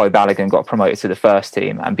after Flo Balogun got promoted to the first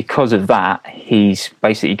team. And because of that, he's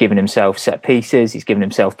basically given himself set pieces, he's given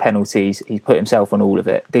himself penalties, he's put himself on all of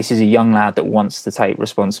it. This is a young lad that wants to take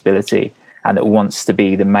responsibility and that wants to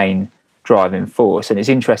be the main driving force. And it's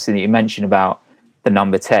interesting that you mentioned about the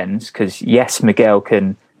number 10s, because yes, Miguel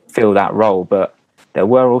can fill that role, but there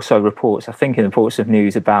were also reports, I think in the Portsmouth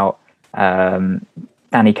News, about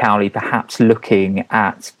Danny Cowley perhaps looking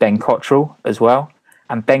at Ben Cottrell as well.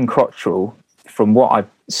 And Ben Cottrell, from what I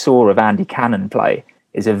saw of Andy Cannon play,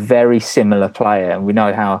 is a very similar player. And we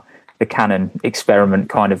know how the Cannon experiment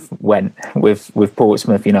kind of went with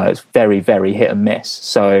Portsmouth. It's very, very hit and miss.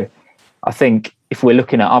 So I think if we're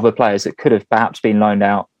looking at other players that could have perhaps been loaned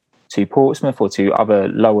out to Portsmouth or to other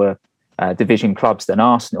lower division clubs than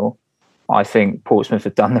Arsenal, I think Portsmouth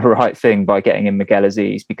have done the right thing by getting in Miguel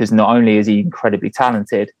Aziz, because not only is he incredibly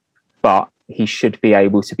talented, but he should be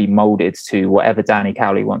able to be moulded to whatever Danny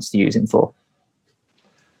Cowley wants to use him for.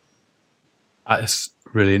 That's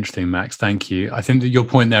really interesting, Max. Thank you. I think that your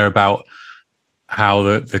point there about how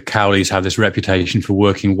the Cowleys have this reputation for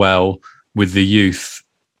working well with the youth,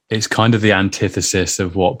 it's kind of the antithesis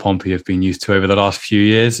of what Pompey have been used to over the last few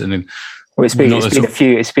years. And then, well, it's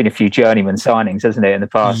been a few journeyman signings, hasn't it, in the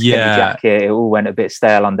past? Yeah. Kenny Jackett, it all went a bit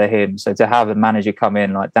stale under him. So to have a manager come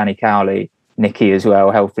in like Danny Cowley, Nicky as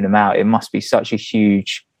well, helping him out, it must be such a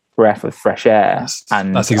huge breath of fresh air.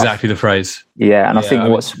 And that's exactly the phrase. Yeah, and I think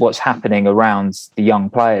what's happening around the young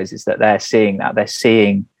players is that they're seeing that. They're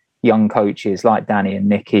seeing young coaches like Danny and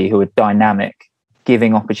Nicky who are dynamic,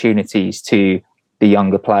 giving opportunities to the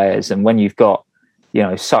younger players. And when you've got,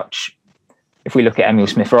 if we look at Emile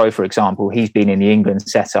Smith-Rowe, for example, he's been in the England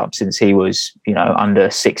setup since he was, under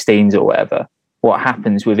 16s or whatever. What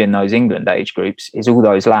happens within those England age groups is all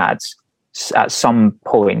those lads at some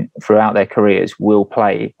point throughout their careers will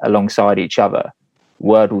play alongside each other.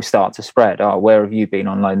 Word will start to spread. Oh, where have you been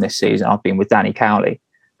on loan this season? I've been with Danny Cowley.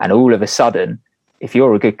 And all of a sudden, if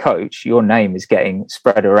you're a good coach, your name is getting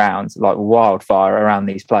spread around like wildfire around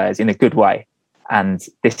these players in a good way. And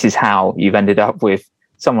this is how you've ended up with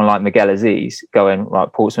someone like Miguel Aziz going,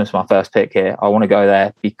 right, Portsmouth's my first pick here. I want to go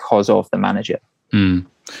there because of the manager.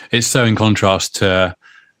 It's so in contrast to,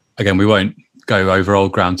 again, we won't go over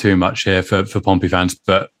old ground too much here for Pompey fans,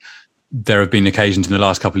 but there have been occasions in the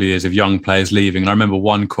last couple of years of young players leaving. And I remember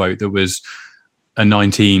one quote that was a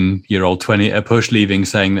 19-year-old, a push leaving,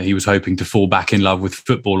 saying that he was hoping to fall back in love with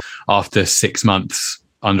football after 6 months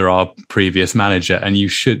under our previous manager. And you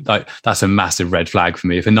should, that's a massive red flag for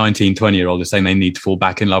me. If a 19, 20-year-old is saying they need to fall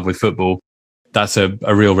back in love with football, that's a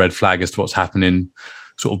real red flag as to what's happening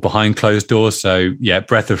sort of behind closed doors. So yeah,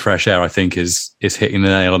 breath of fresh air, I think, is hitting the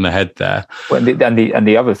nail on the head there. Well, and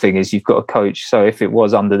the other thing is you've got a coach. So if it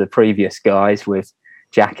was under the previous guys with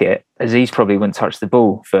Jacket, Aziz probably wouldn't touch the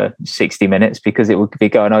ball for 60 minutes because it would be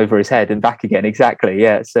going over his head and back again. Exactly.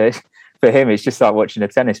 Yeah. So for him, it's just like watching a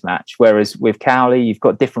tennis match. Whereas with Cowley, you've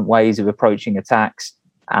got different ways of approaching attacks.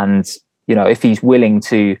 And, if he's willing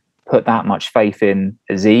to put that much faith in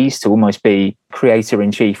Aziz to almost be creator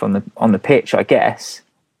in chief on the pitch, I guess,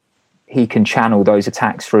 he can channel those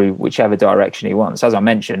attacks through whichever direction he wants. As I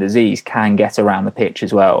mentioned, Aziz can get around the pitch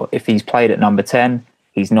as well. If he's played at number 10,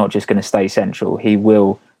 he's not just going to stay central. He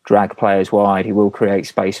will drag players wide. He will create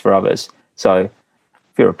space for others. So if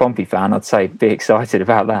you're a Pompey fan, I'd say be excited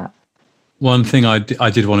about that. One thing I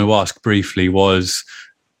did want to ask briefly was,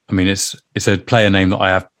 it's a player name that I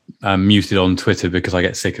have muted on Twitter because I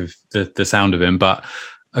get sick of the sound of him. But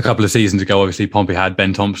a couple of seasons ago, obviously, Pompey had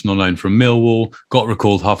Ben Thompson on loan from Millwall, got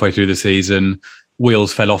recalled halfway through the season.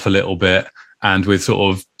 Wheels fell off a little bit. And with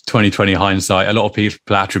sort of 2020 hindsight, a lot of people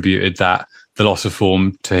attributed the loss of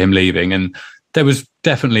form to him leaving. And there was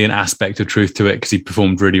definitely an aspect of truth to it because he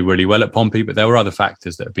performed really, really well at Pompey. But there were other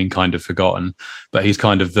factors that have been kind of forgotten. But he's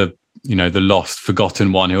kind of the lost,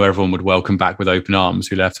 forgotten one who everyone would welcome back with open arms,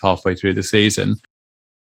 who left halfway through the season.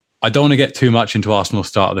 I don't want to get too much into Arsenal's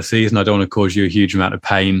start of the season. I don't want to cause you a huge amount of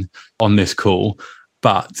pain on this call,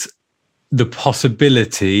 but the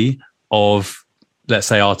possibility of, let's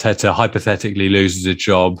say, Arteta hypothetically loses a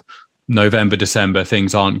job, November, December,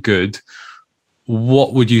 things aren't good.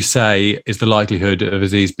 What would you say is the likelihood of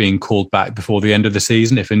Aziz being called back before the end of the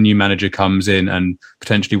season if a new manager comes in and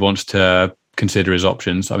potentially wants to consider his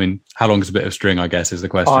options? How long is a bit of string, I guess, is the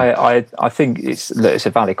question. I think it's a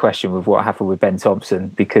valid question with what happened with Ben Thompson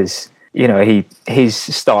because, his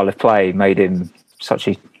style of play made him such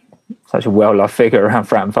a well-loved figure around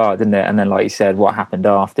Fratton Park, didn't it? And then, like you said, what happened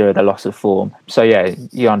after the loss of form. So, yeah,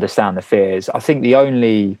 you understand the fears. I think the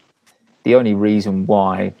only reason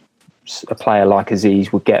why a player like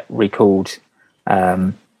Aziz would get recalled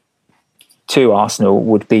to Arsenal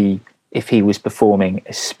would be if he was performing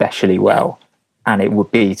especially well. And it would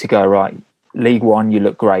be to go, right, League One, you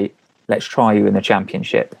look great. Let's try you in the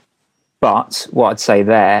Championship. But what I'd say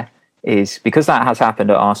there is, because that has happened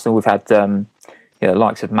at Arsenal, we've had the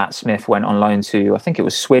likes of Matt Smith went on loan to, I think it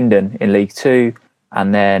was Swindon in League Two.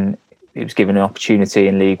 And then he was given an opportunity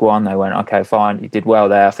in League One. They went, okay, fine. He did well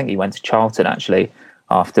there. I think he went to Charlton, actually,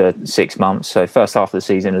 after 6 months. So first half of the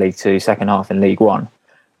season in League Two, second half in League One.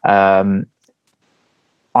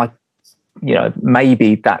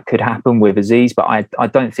 Maybe that could happen with Aziz, but I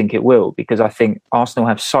don't think it will, because I think Arsenal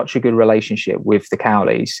have such a good relationship with the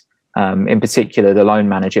Cowleys, in particular the loan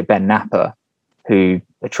manager, Ben Napper, who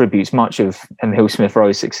attributes much of Emile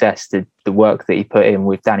Smith-Rowe's success to the work that he put in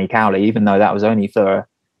with Danny Cowley, even though that was only for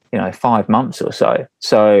 5 months or so.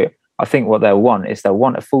 So I think what they'll want is they'll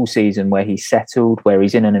want a full season where he's settled, where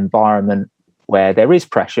he's in an environment where there is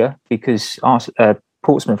pressure, because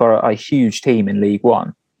Portsmouth are a huge team in League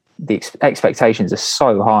One. The expectations are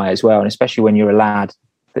so high as well, and especially when you're a lad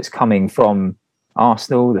that's coming from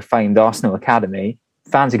Arsenal, the famed Arsenal Academy,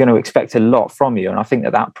 fans are going to expect a lot from you, and I think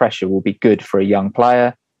that pressure will be good for a young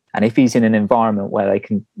player. And if he's in an environment where they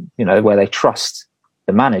can, where they trust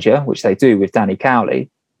the manager, which they do with Danny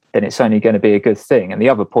Cowley, then it's only going to be a good thing. And the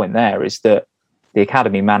other point there is that the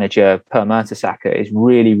academy manager, Per Mertesacker, is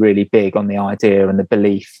really, really big on the idea and the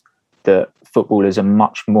belief that footballers are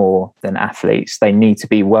much more than athletes. They need to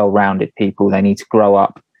be well-rounded people. They need to grow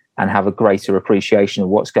up and have a greater appreciation of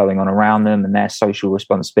what's going on around them and their social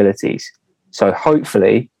responsibilities. So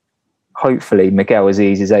hopefully Miguel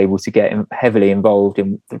Aziz is able to get heavily involved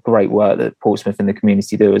in the great work that Portsmouth and the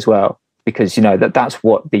community do as well. because that's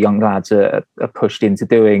what the young lads are pushed into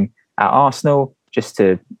doing at Arsenal, just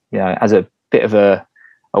to as a bit of a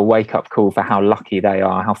wake up call for how lucky they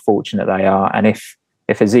are, how fortunate they are. And if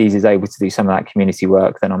Aziz is able to do some of that community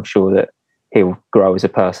work, then I'm sure that he'll grow as a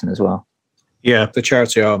person as well. Yeah, the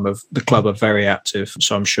charity arm of the club are very active.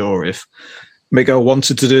 So I'm sure if Miguel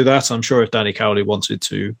wanted to do that, I'm sure if Danny Cowley wanted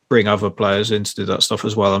to bring other players in to do that stuff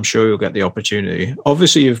as well, I'm sure you'll get the opportunity.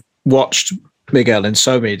 Obviously, you've watched Miguel in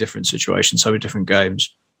so many different situations, so many different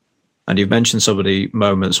games, and you've mentioned some of the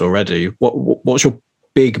moments already. What's your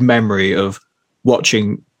big memory of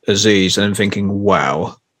watching Aziz and thinking,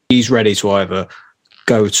 wow, he's ready to either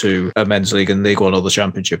go to a men's league and League One or the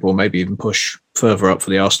Championship, or maybe even push further up for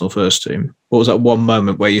the Arsenal first team? What was that one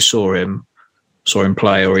moment where you saw him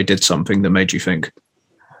play, or he did something that made you think,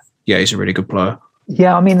 yeah, he's a really good player?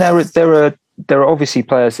 Yeah, I mean, there are obviously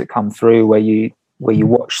players that come through where you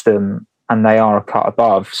watch them and they are a cut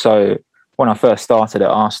above. So when I first started at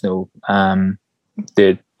Arsenal,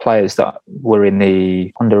 the players that were in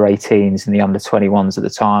the under-18s and the under-21s at the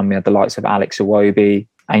time, we had the likes of Alex Iwobi,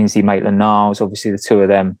 Ainsley Maitland-Niles. Obviously, the two of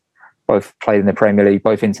them both played in the Premier League,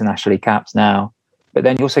 both internationally capped now. But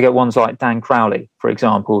then you also get ones like Dan Crowley, for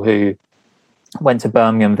example, who went to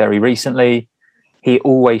Birmingham very recently. He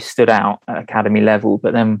always stood out at academy level,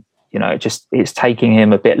 but then, it's taking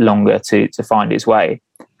him a bit longer to find his way.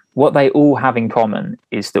 What they all have in common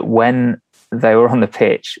is that when they were on the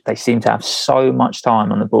pitch, they seem to have so much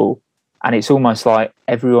time on the ball. And it's almost like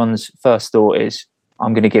everyone's first thought is,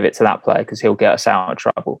 I'm going to give it to that player because he'll get us out of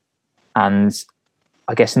trouble. And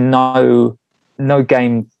I guess no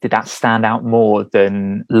game did that stand out more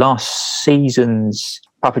than last season's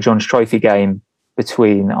Papa John's Trophy game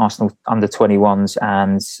between Arsenal under-21s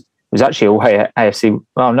and it was actually away at AFC.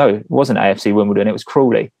 Well, no, it wasn't AFC Wimbledon. It was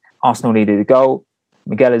Crawley. Arsenal needed a goal.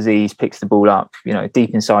 Miguel Aziz picks the ball up,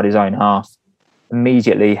 deep inside his own half,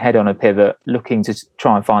 immediately head on a pivot, looking to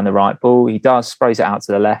try and find the right ball. He does, sprays it out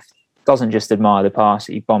to the left, doesn't just admire the pass,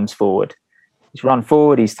 he bombs forward. He's run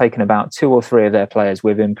forward, he's taken about 2 or 3 of their players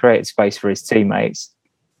with him, created space for his teammates,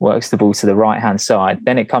 works the ball to the right-hand side.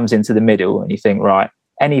 Then it comes into the middle and you think, right,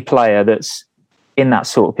 any player that's in that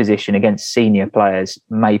sort of position against senior players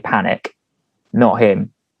may panic. Not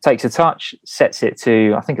him. Takes a touch, sets it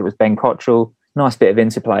to, I think it was Ben Cottrell, nice bit of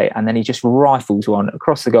interplay, and then he just rifles one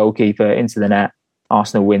across the goalkeeper into the net.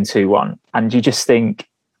 Arsenal win 2-1. And you just think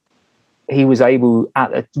he was able,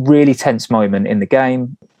 at a really tense moment in the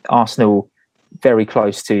game, Arsenal very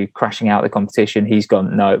close to crashing out the competition. He's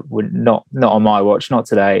gone, no, not on my watch, not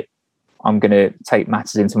today. I'm going to take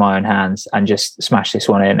matters into my own hands and just smash this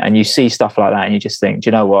one in. And you see stuff like that and you just think, do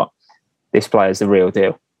you know what? This player's the real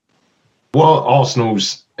deal. What are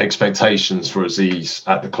Arsenal's expectations for Aziz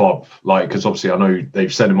at the club? Like, because obviously I know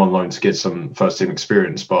they've sent him on loan to get some first team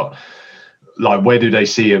experience, but like, where do they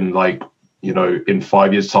see him, like, in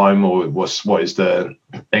 5 years' time, or what is the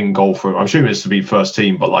end goal for him? I'm assuming it's to be first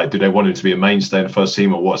team, but like, do they want him to be a mainstay in the first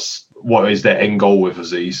team, or what is their end goal with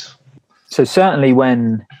Aziz? So certainly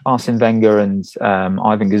when Arsene Wenger and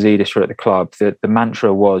Ivan Gazidis were at the club, the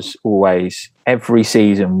mantra was always, every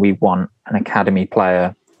season we want an academy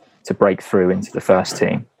player to break through into the first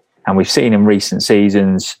team. And we've seen in recent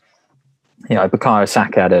seasons, Bukayo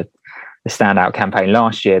Saka had a standout campaign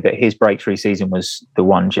last year, but his breakthrough season was the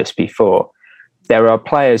one just before. There are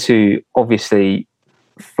players who obviously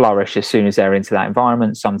flourish as soon as they're into that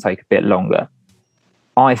environment. Some take a bit longer.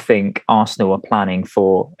 I think Arsenal are planning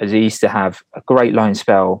for Aziz to have a great loan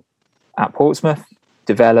spell at Portsmouth,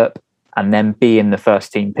 develop, and then be in the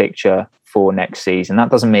first team picture for next season.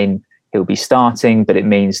 That doesn't mean he'll be starting, but it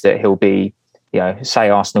means that he'll be, say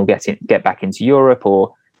Arsenal get back into Europe,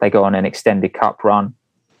 or they go on an extended cup run.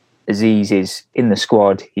 Aziz is in the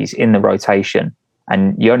squad, he's in the rotation,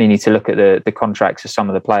 and you only need to look at the contracts of some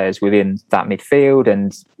of the players within that midfield,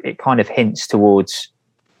 and it kind of hints towards,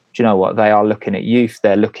 do you know what, they are looking at youth.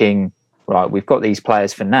 They're looking, right, we've got these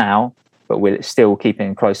players for now, but we're still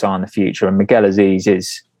keeping a close eye on the future. And Miguel Aziz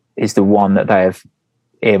is the one that they have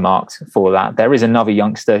earmarked for that. There is another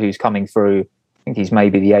youngster who's coming through. I think he's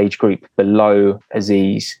maybe the age group below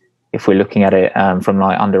Aziz, if we're looking at it from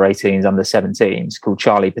like under 18s, under 17s, called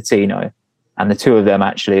Charlie Patino. And the two of them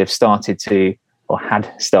actually have started to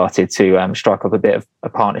strike up a bit of a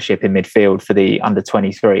partnership in midfield for the under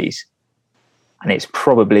 23s. And it's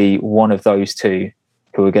probably one of those two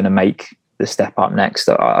who are going to make the step up next,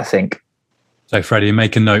 I think. So, Freddie,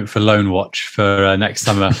 make a note for Loan Watch for next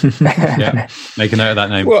summer. Yeah, make a note of that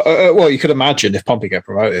name. Well, you could imagine if Pompey get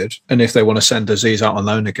promoted, and if they want to send Aziz out on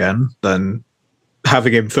loan again, then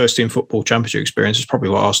having him first team football championship experience is probably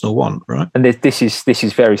what Arsenal want, right? And this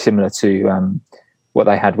is very similar to what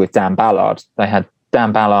they had with Dan Ballard. They had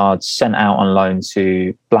Dan Ballard sent out on loan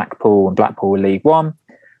to Blackpool, and Blackpool were League One.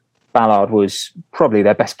 Ballard was probably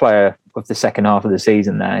their best player of the second half of the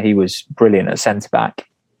season there. He was brilliant at centre-back,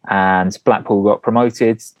 and Blackpool got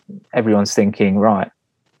promoted. Everyone's thinking, right,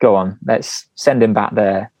 go on, let's send him back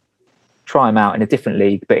there, try him out in a different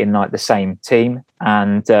league, but in like the same team.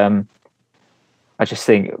 And I just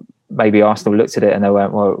think maybe Arsenal looked at it and they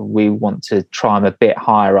went, well, we want to try him a bit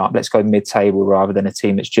higher up. Let's go mid-table rather than a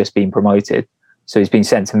team that's just been promoted. So he's been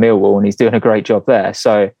sent to Millwall and he's doing a great job there.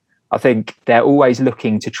 So I think they're always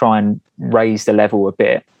looking to try and raise the level a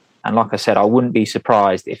bit. And like I said, I wouldn't be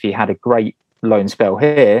surprised if he had a great loan spell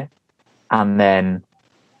here and then,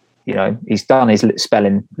 you know, he's done his spell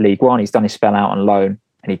in League One, he's done his spell out on loan,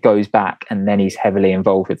 and he goes back and then he's heavily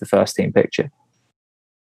involved with the first team picture.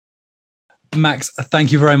 Max,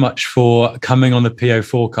 thank you very much for coming on the PO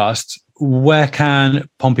Forecast. Where can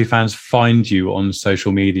Pompey fans find you on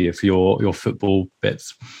social media for your football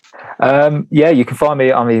bits? Yeah, you can find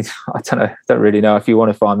me. I mean, I don't really know if you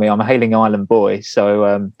want to find me. I'm a Hayling Island boy,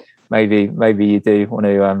 so maybe you do want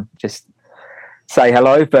to just say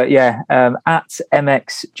hello. But yeah, at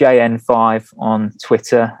MXJN5 on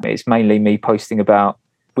Twitter. It's mainly me posting about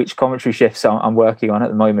which commentary shifts I'm working on at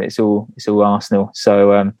the moment. It's all Arsenal.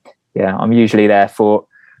 So yeah, I'm usually there for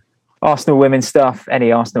Arsenal women's stuff,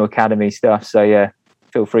 any Arsenal Academy stuff. So yeah,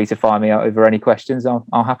 feel free to find me out over any questions.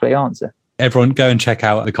 I'll happily answer. Everyone go and check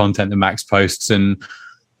out the content that Max posts, and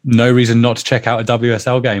no reason not to check out a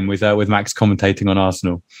WSL game with Max commentating on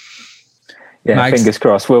Arsenal. Yeah, Max, fingers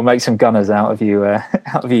crossed. We'll make some gunners out of you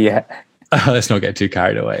yet. Let's not get too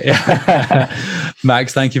carried away.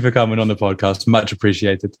 Max, thank you for coming on the podcast. Much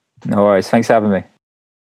appreciated. No worries. Thanks for having me.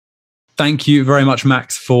 Thank you very much,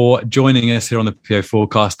 Max, for joining us here on the PO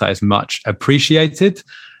Forecast. That is much appreciated.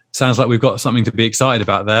 Sounds like we've got something to be excited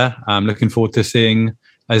about there. I'm looking forward to seeing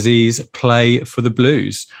Aziz play for the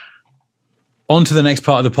Blues. On to the next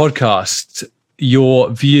part of the podcast,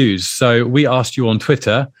 your views. So we asked you on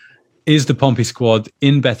Twitter, is the Pompey squad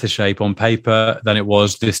in better shape on paper than it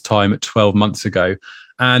was this time 12 months ago?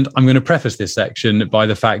 And I'm going to preface this section by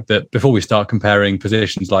the fact that before we start comparing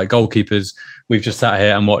positions like goalkeepers, we've just sat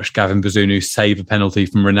here and watched Gavin Bazunu save a penalty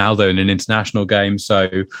from Ronaldo in an international game.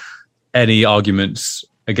 So any arguments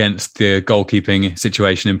against the goalkeeping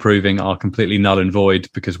situation improving are completely null and void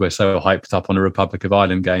because we're so hyped up on a Republic of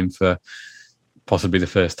Ireland game for possibly the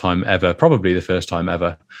first time ever, probably the first time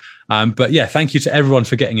ever. But yeah, thank you to everyone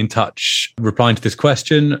for getting in touch, replying to this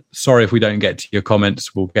question. Sorry if we don't get to your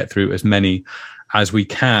comments. We'll get through as many as we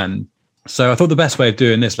can. So I thought the best way of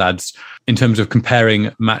doing this, lads, in terms of comparing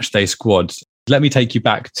matchday squads, let me take you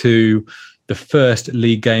back to the first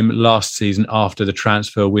league game last season after the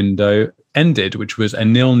transfer window ended, which was a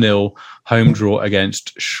 0-0 home draw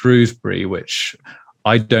against Shrewsbury, which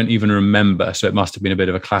I don't even remember. So it must have been a bit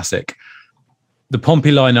of a classic. The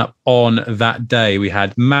Pompey lineup on that day, we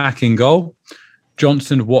had Mack in goal,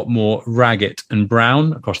 Johnson, Watmore, Raggett and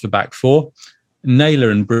Brown across the back four, Naylor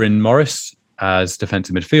and Bryn Morris as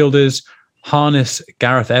defensive midfielders, Harness,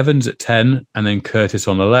 Gareth Evans at 10, and then Curtis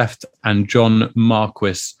on the left, and John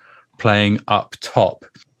Marquis playing up top.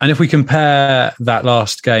 And if we compare that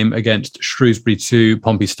last game against Shrewsbury to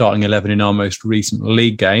Pompey starting 11 in our most recent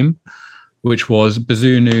league game, which was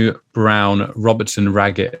Bazunu, Brown, Robertson,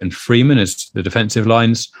 Raggett and Freeman as the defensive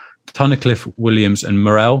lines, Tunnicliffe, Williams and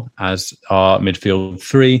Morel as our midfield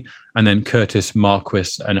three, and then Curtis,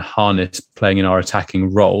 Marquis and Harness playing in our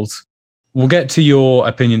attacking roles. We'll get to your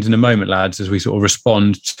opinions in a moment, lads, as we sort of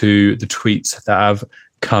respond to the tweets that have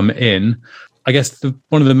come in. I guess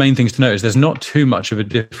one of the main things to note is there's not too much of a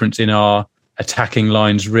difference in our attacking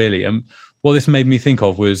lines, really. And what this made me think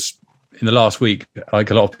of was in the last week,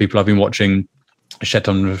 like a lot of people, I've been watching a shit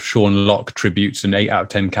ton of Sean Locke tributes and 8 out of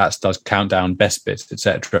 10 Cats does countdown best bits,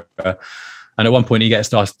 etc. And at one point he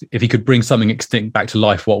gets asked if he could bring something extinct back to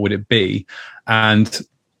life, what would it be? And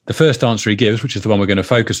the first answer he gives, which is the one we're going to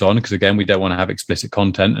focus on, because again, we don't want to have explicit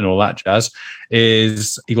content and all that jazz,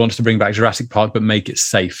 is he wants to bring back Jurassic Park, but make it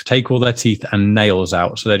safe. Take all their teeth and nails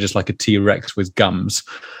out. So they're just like a T-Rex with gums.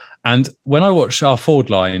 And when I watch our forward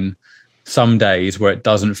line some days where it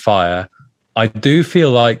doesn't fire, I do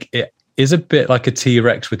feel like it is a bit like a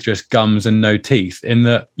T-Rex with just gums and no teeth, in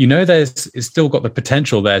that, you know, it's still got the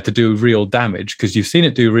potential there to do real damage because you've seen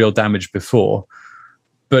it do real damage before.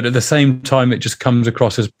 But at the same time, it just comes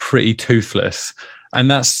across as pretty toothless. And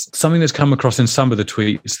that's something that's come across in some of the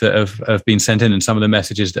tweets that have been sent in and some of the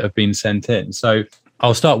messages that have been sent in. So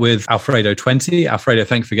I'll start with Alfredo20. Alfredo,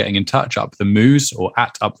 thanks for getting in touch. Up the Moose, or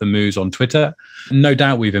at Up the Moose on Twitter. No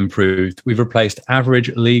doubt we've improved. We've replaced average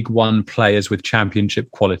League One players with championship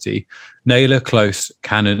quality. Naylor, Close,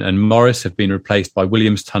 Cannon and Morris have been replaced by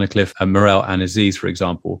Williams, Tunnicliffe and Morel and Aziz, for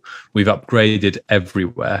example. We've upgraded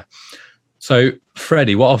everywhere. So,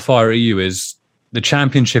 Freddie, what I'll fire at you is the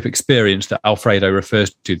championship experience that Alfredo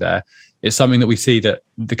refers to there. It's something that we see that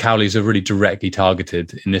the Cowleys have really directly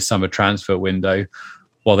targeted in this summer transfer window,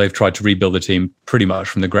 while they've tried to rebuild the team pretty much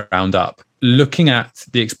from the ground up. Looking at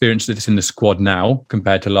the experience that's in the squad now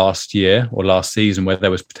compared to last year or last season, where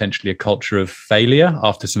there was potentially a culture of failure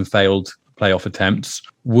after some failed playoff attempts,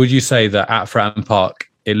 would you say that at Fratton Park,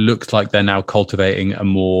 it looks like they're now cultivating a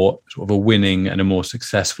more sort of a winning and a more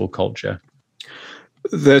successful culture?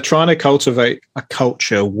 They're trying to cultivate a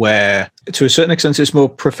culture where, to a certain extent, it's more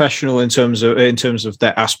professional in terms of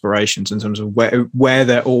their aspirations, in terms of where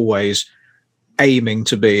they're always aiming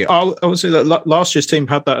to be. I would say that last year's team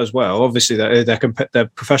had that as well. Obviously, they're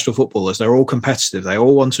professional footballers. They're all competitive. They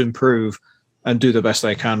all want to improve and do the best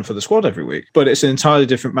they can for the squad every week. But it's an entirely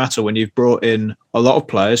different matter when you've brought in a lot of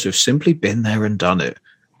players who've simply been there and done it.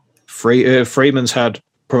 Freeman's had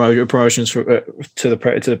promotions to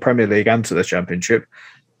the Premier League and to the Championship,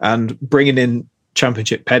 and bringing in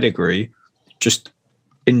Championship pedigree just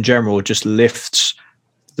in general just lifts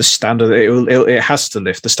the standard. It has to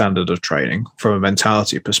lift the standard of training from a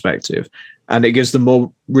mentality perspective, and it gives them more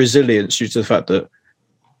resilience due to the fact that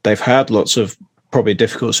they've had lots of probably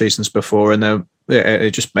difficult seasons before, and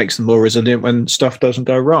it just makes them more resilient when stuff doesn't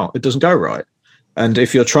go wrong. It doesn't go right, and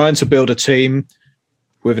if you're trying to build a team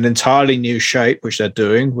with an entirely new shape, which they're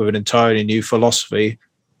doing, with an entirely new philosophy,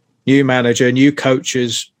 new manager, new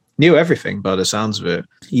coaches, new everything by the sounds of it,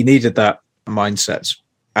 you needed that mindset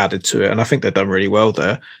added to it. And I think they've done really well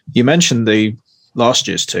there. You mentioned the last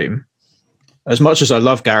year's team. As much as I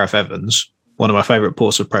love Gareth Evans, one of my favourite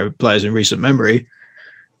Portsmouth players in recent memory,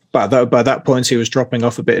 but by that point he was dropping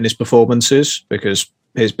off a bit in his performances because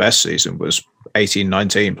his best season was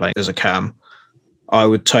 18-19 playing as a cam. I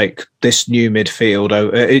would take this new midfield,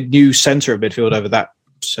 a new centre of midfield over that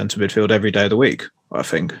centre midfield every day of the week, I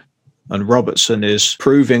think. And Robertson is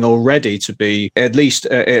proving already to be at least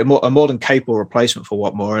a more than capable replacement for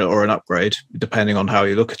Watmore, or an upgrade, depending on how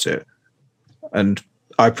you look at it. And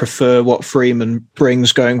I prefer what Freeman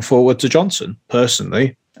brings going forward to Johnson,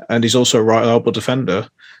 personally. And he's also a reliable defender.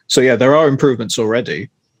 So, yeah, there are improvements already.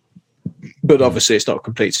 But obviously it's not a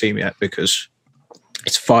complete team yet because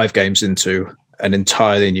it's 5 games into an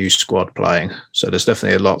entirely new squad playing. So there's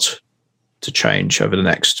definitely a lot to change over the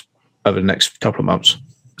next couple of months.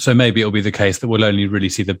 So maybe it'll be the case that we'll only really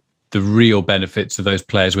see the real benefits of those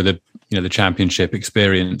players with the Championship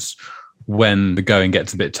experience when the going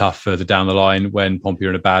gets a bit tough further down the line, when Pompey are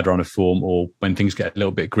in a bad run of form, or when things get a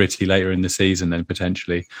little bit gritty later in the season, then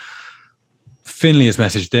potentially. Finley has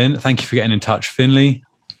messaged in. Thank you for getting in touch, Finley.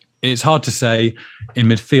 It's hard to say. In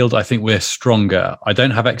midfield, I think we're stronger. I don't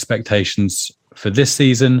have expectations for this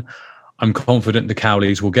season. I'm confident the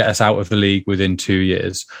Cowleys will get us out of the league within 2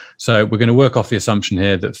 years. So we're going to work off the assumption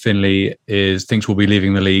here that Finley thinks we'll be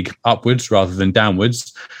leaving the league upwards rather than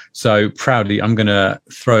downwards. So proudly, I'm going to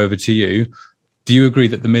throw over to you. Do you agree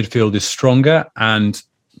that the midfield is stronger? And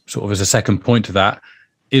sort of as a second point to that,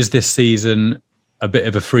 is this season a bit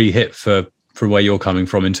of a free hit for where you're coming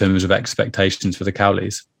from in terms of expectations for the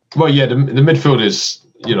Cowleys? Well, yeah, the midfield is,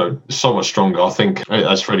 so much stronger. I think,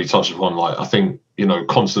 as Freddie touched upon, I think,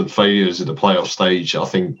 constant failures at the playoff stage, I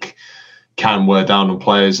think can wear down on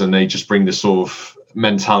players, and they just bring this sort of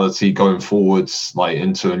mentality going forwards,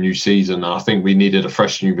 into a new season. And I think we needed a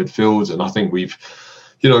fresh new midfield, and I think we've,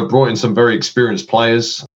 brought in some very experienced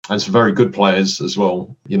players and some very good players as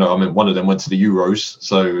well. One of them went to the Euros,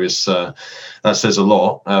 so it's that says a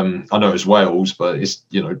lot. I know it's Wales, but it's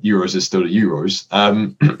Euros is still the Euros.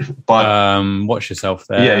 But watch yourself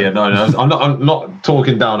there. Yeah, no. I'm not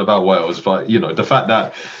talking down about Wales, but the fact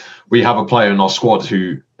that we have a player in our squad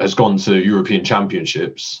who has gone to European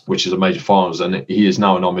Championships, which is a major finals, and he is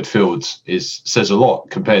now in our midfield, says a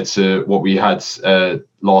lot compared to what we had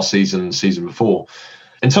last season before.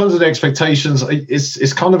 In terms of the expectations,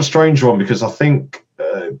 it's kind of a strange one because I think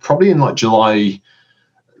probably in July,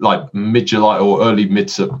 mid-July or early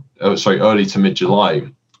to mid-July,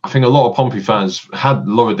 I think a lot of Pompey fans had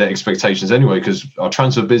lowered their expectations anyway because our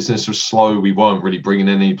transfer business was slow. We weren't really bringing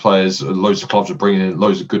in any players. Loads of clubs were bringing in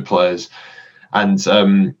loads of good players. And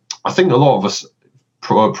I think a lot of us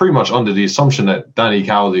are pretty much under the assumption that Danny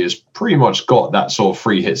Cowley has pretty much got that sort of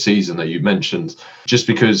free hit season that you mentioned, just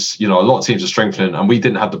because, a lot of teams are strengthening and we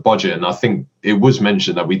didn't have the budget. And I think it was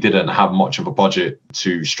mentioned that we didn't have much of a budget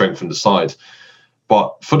to strengthen the side.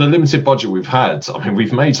 But for the limited budget we've had, I mean,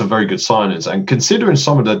 we've made some very good signings. And considering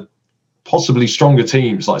some of the possibly stronger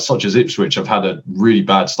teams, like such as Ipswich, have had a really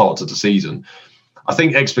bad start to the season, I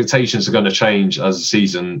think expectations are going to change as the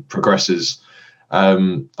season progresses.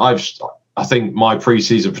 I think my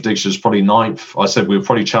pre-season prediction is probably 9th. I said we'll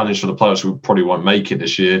probably challenge for the playoffs. We probably won't make it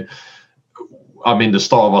this year. I mean, the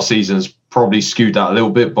start of our season has probably skewed that a little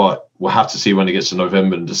bit, but we'll have to see when it gets to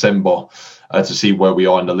November and December to see where we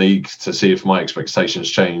are in the league, to see if my expectations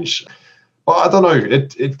change. But I don't know.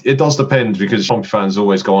 It does depend, because Pompey fans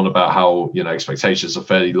always go on about how, expectations are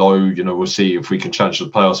fairly low. We'll see if we can challenge the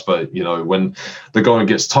playoffs. But, when the going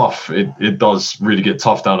gets tough, it does really get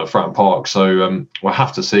tough down at Fratton Park. So we'll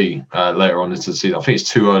have to see later on into the season. I think it's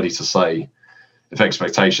too early to say if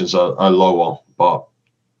expectations are lower. But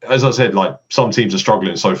as I said, like, some teams are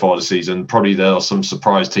struggling so far this season. Probably there are some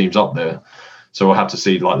surprise teams up there. So we'll have to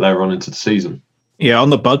see later on into the season. Yeah, on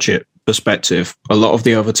the budget perspective, a lot of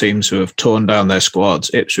the other teams who have torn down their squads,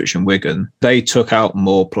 Ipswich and Wigan, they took out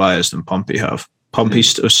more players than Pompey have.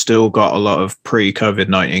 Pompey's still got a lot of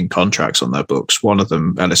pre-COVID-19 contracts on their books. One of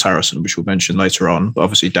them, Ellis Harrison, which we'll mention later on, but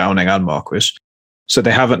obviously Downing and Marquis. So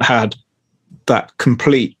they haven't had that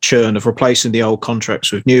complete churn of replacing the old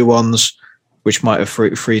contracts with new ones, which might have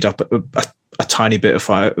freed up a tiny bit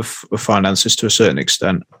of finances to a certain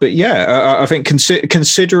extent. But yeah, I think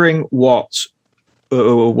considering what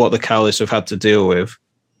the Cowleys have had to deal with,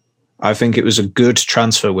 I think it was a good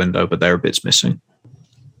transfer window, but there are bits missing.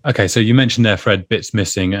 Okay, so you mentioned there, Fred, bits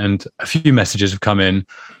missing, and a few messages have come in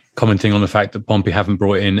commenting on the fact that Pompey haven't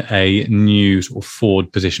brought in a new sort of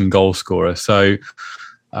forward position goal scorer. So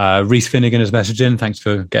Reese Finnegan has messaged in. Thanks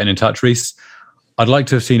for getting in touch, Reese. I'd like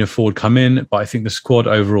to have seen a forward come in, but I think the squad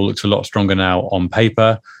overall looks a lot stronger now on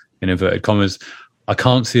paper, in inverted commas. I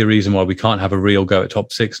can't see a reason why we can't have a real go at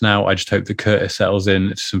top six now. I just hope that Curtis settles in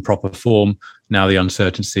to some proper form now the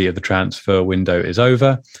uncertainty of the transfer window is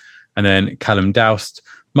over. And then Callum Doust,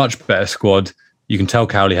 much better squad. You can tell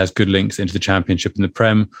Cowley has good links into the Championship and the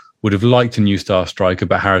Prem. Would have liked a new star striker,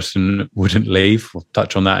 but Harrison wouldn't leave. We'll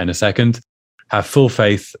touch on that in a second. Have full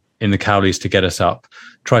faith in the Cowleys to get us up.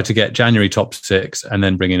 Try to get January top six and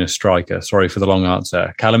then bring in a striker. Sorry for the long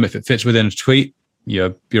answer. Callum, if it fits within a tweet,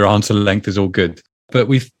 your answer length is all good. But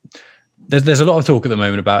there's a lot of talk at the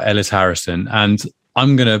moment about Ellis Harrison, and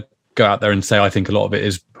I'm going to go out there and say I think a lot of it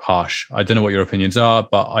is harsh. I don't know what your opinions are,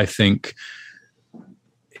 but I think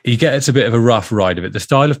he gets a bit of a rough ride of it. The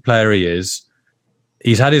style of player he is,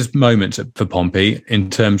 he's had his moments for Pompey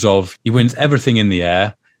in terms of he wins everything in the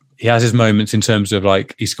air. He has his moments in terms of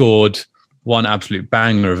he scored one absolute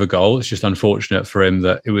banger of a goal. It's just unfortunate for him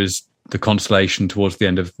that it was the consolation towards the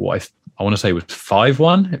end of what I want to say was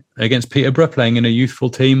 5-1 against Peterborough, playing in a youthful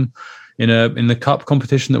team in the cup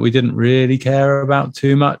competition that we didn't really care about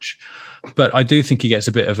too much. But I do think he gets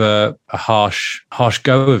a bit of a harsh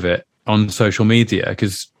go of it on social media,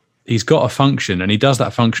 because he's got a function and he does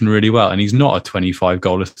that function really well. And he's not a 25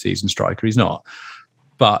 goal a season striker. He's not.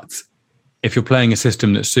 But if you're playing a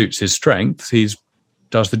system that suits his strengths, he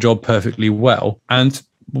does the job perfectly well. And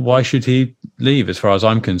why should he leave, as far as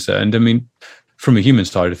I'm concerned? I mean, from a human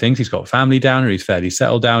side of things, he's got family down here. He's fairly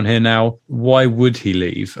settled down here now. Why would he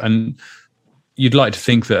leave? And you'd like to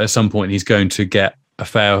think that at some point he's going to get a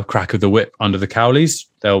fair crack of the whip under the Cowleys.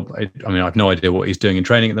 I have no idea what he's doing in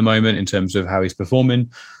training at the moment in terms of how he's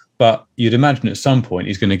performing, but you'd imagine at some point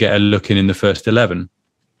he's going to get a look in the first 11.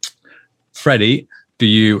 Freddie, do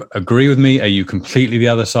you agree with me? Are you completely the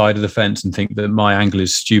other side of the fence and think that my angle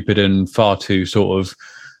is stupid and far too sort of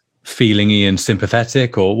feelingy and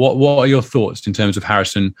sympathetic? Or what are your thoughts in terms of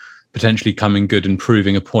Harrison potentially coming good and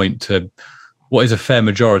proving a point to what is a fair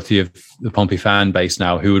majority of the Pompey fan base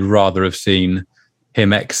now, who would rather have seen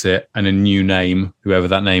him exit and a new name, whoever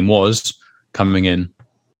that name was, coming in?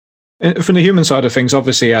 From the human side of things,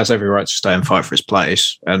 obviously he has every right to stay and fight for his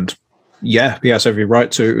place. And yeah, he has every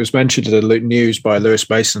right to. It was mentioned in the news by Lewis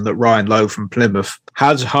Mason that Ryan Lowe from Plymouth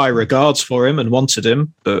had high regards for him and wanted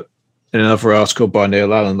him. But in another article by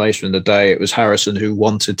Neil Allen later in the day, it was Harrison who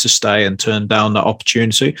wanted to stay and turned down that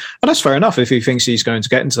opportunity. And that's fair enough if he thinks he's going to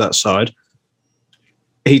get into that side.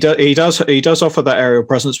 He does offer that aerial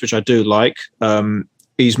presence, which I do like.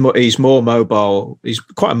 He's more mobile. He's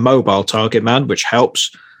quite a mobile target man, which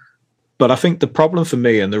helps. But I think the problem for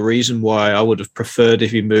me, and the reason why I would have preferred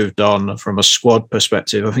if he moved on from a squad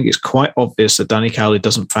perspective, I think it's quite obvious that Danny Cowley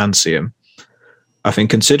doesn't fancy him. I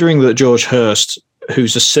think considering that George Hurst,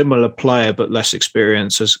 who's a similar player but less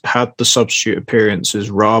experienced, has had the substitute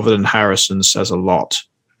appearances rather than Harrison, says a lot.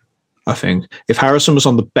 I think if Harrison was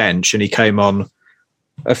on the bench and he came on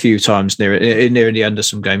a few times near the end of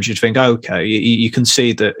some games, you'd think, okay, you can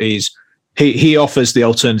see that he's he offers the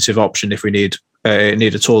alternative option if we need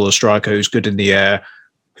a taller striker who's good in the air,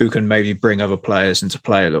 who can maybe bring other players into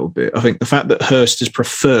play a little bit. I think the fact that Hurst is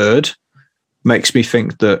preferred makes me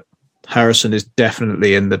think that Harrison is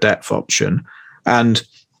definitely in the depth option. And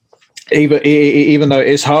even though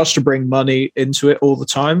it's harsh to bring money into it all the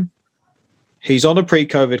time, he's on a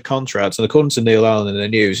pre-COVID contract, and according to Neil Allen in the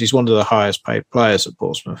news, he's one of the highest paid players at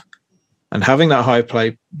Portsmouth. And having that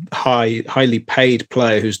highly paid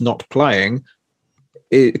player who's not playing,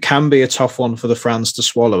 it can be a tough one for the fans to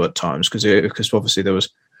swallow at times, because obviously there was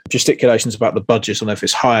gesticulations about the budget on if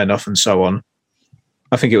it's high enough and so on.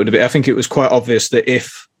 I think it was quite obvious that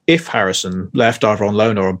if Harrison left either on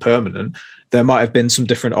loan or on permanent, there might have been some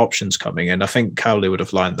different options coming in. I think Cowley would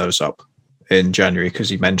have lined those up in January, because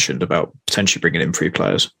he mentioned about potentially bringing in free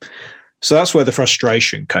players. So that's where the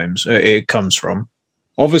frustration comes from.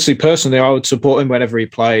 Obviously, personally, I would support him whenever he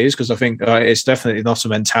plays, because I think it's definitely not a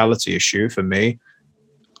mentality issue for me.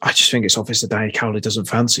 I just think it's obvious that Danny Cowley doesn't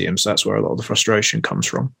fancy him, so that's where a lot of the frustration comes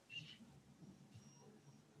from.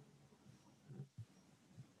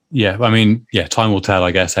 Yeah, I mean, time will tell,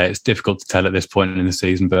 I guess. It's difficult to tell at this point in the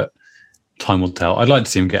season, but time will tell. I'd like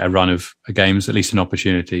to see him get a run of games, at least an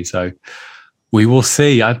opportunity. So we will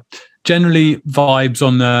see. Generally, vibes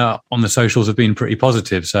on the socials have been pretty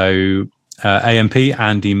positive. So AMP,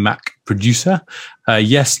 Andy Mac producer.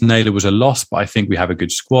 Yes, Naylor was a loss, but I think we have a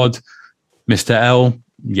good squad. Mr. L,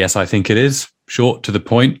 yes, I think it is. Short, to the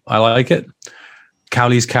point. I like it.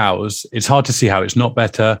 Cowley's Cows. It's hard to see how it's not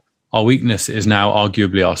better. Our weakness is now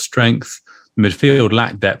arguably our strength. The midfield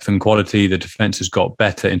lacked depth and quality. The defence has got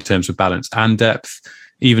better in terms of balance and depth.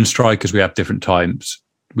 Even strikers, we have different types.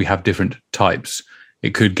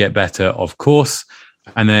 It could get better, of course.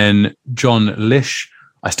 And then John Lish.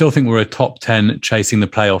 I still think we're a top 10 chasing the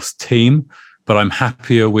playoffs team, but I'm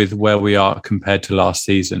happier with where we are compared to last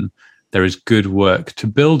season. There is good work to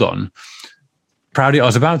build on. Proudy, I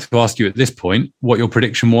was about to ask you at this point what your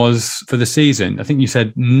prediction was for the season. I think you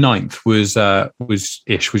said 9th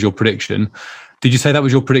was your prediction. Did you say that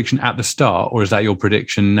was your prediction at the start, or is that your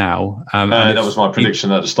prediction now? That was my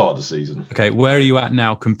prediction at the start of the season. Okay, where are you at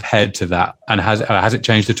now compared to that? And has it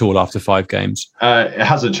changed at all after 5 games? It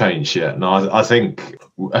hasn't changed yet. No, I think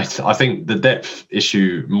the depth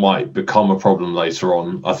issue might become a problem later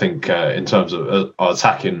on. I think in terms of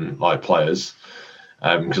attacking players.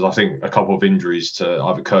 Because I think a couple of injuries to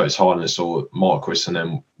either Curtis Harness or Marquis, and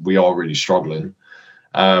then we are really struggling.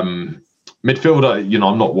 Midfielder,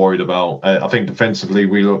 I'm not worried about. I think defensively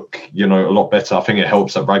we look, a lot better. I think it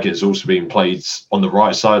helps that Raggett is also being played on the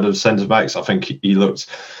right side of centre backs. I think he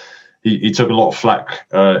took a lot of flack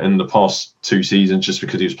in the past 2 seasons just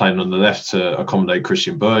because he was playing on the left to accommodate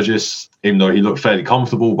Christian Burgess, even though he looked fairly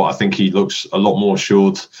comfortable. But I think he looks a lot more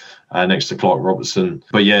assured next to Clark Robertson.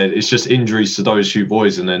 But yeah, it's just injuries to those 2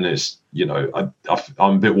 boys. And then it's, I'm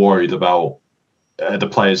a bit worried about the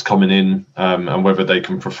players coming in and whether they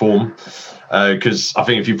can perform. Because I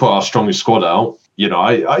think if you put our strongest squad out,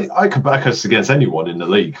 I could back us against anyone in the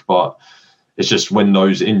league. But it's just when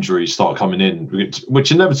those injuries start coming in,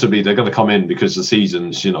 which inevitably they're going to come in because the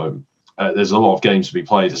seasons, there's a lot of games to be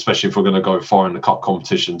played, especially if we're going to go far in the cup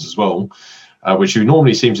competitions as well. Which we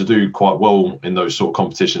normally seem to do quite well in those sort of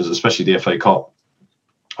competitions, especially the FA Cup.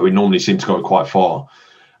 We normally seem to go quite far.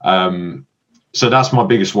 So that's my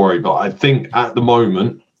biggest worry. But I think at the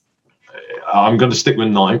moment, I'm going to stick with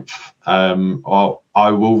 9th.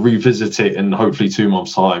 I will revisit it in hopefully 2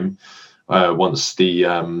 months' time once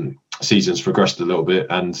the season's progressed a little bit,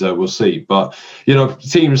 and we'll see. But,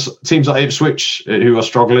 teams like Ipswich who are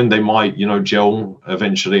struggling, they might, gel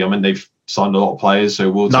eventually. I mean, they've signed a lot of players, so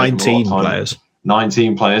we'll take 19 players.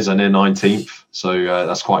 19 players, and they're 19th, so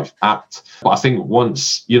that's quite apt. But I think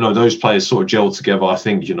once those players sort of gel together, I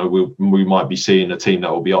think we might be seeing a team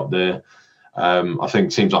that will be up there. I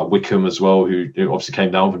think teams like Wickham as well, who obviously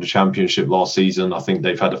came down from the Championship last season. I think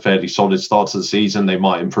they've had a fairly solid start to the season. They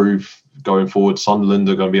might improve going forward. Sunderland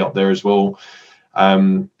are going to be up there as well.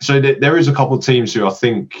 So there is a couple of teams who I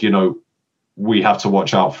think we have to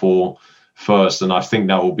watch out for first, and I think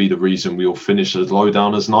that will be the reason we will finish as low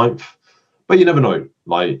down as 9th. But you never know.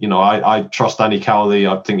 I trust Danny Cowley.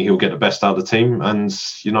 I think he'll get the best out of the team, and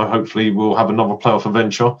hopefully we'll have another playoff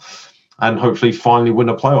adventure, and hopefully finally win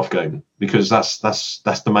a playoff game, because that's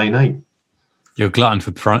the main aim. You're a glutton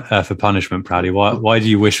for punishment, Proudy. Why do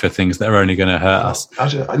you wish for things that are only going to hurt us?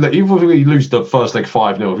 Actually, even if we lose the first leg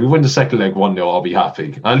 5-0, if we win the second leg 1-0, I'll be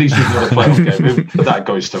happy. At least we've got a playoff game. That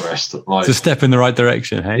goes to rest. It's a step in the right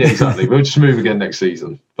direction, hey? Yeah, exactly. We'll just move again next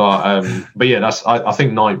season. But yeah, I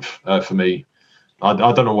think 9th for me. I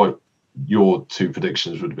don't know what your 2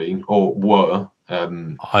 predictions would be or were.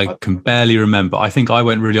 I can barely remember. I think I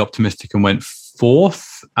went really optimistic and went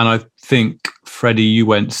 4th, and I think Freddie, you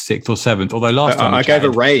went 6th or 7th. Although last time I gave a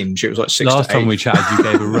range, it was like 6 last to 8. time we chatted, you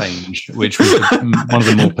gave a range, which was one of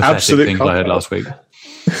the more pathetic Absolute things I heard last week.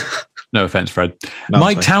 No offense, Fred. No,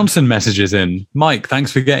 Mike Townsend messages in. Mike,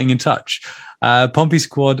 thanks for getting in touch. Pompey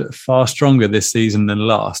squad far stronger this season than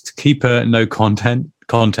last. Keeper no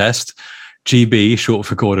contest. GB, short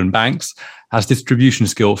for Gordon Banks, has distribution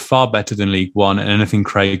skill far better than League One and anything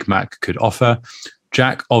Craig Mack could offer.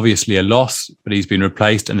 Jack, obviously a loss, but he's been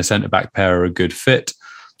replaced and the centre-back pair are a good fit.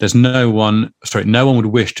 There's no one would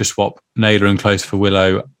wish to swap Naylor and Close for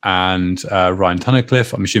Willow and Ryan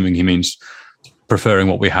Tunnicliffe. I'm assuming he means preferring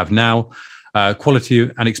what we have now. Quality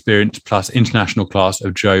and experience plus international class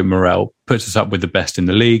of Joe Morrell puts us up with the best in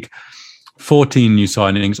the league. 14 new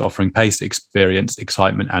signings offering pace, experience,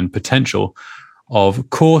 excitement and potential. Of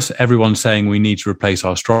course, everyone's saying we need to replace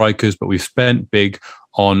our strikers, but we've spent big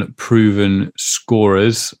on proven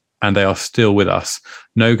scorers and they are still with us.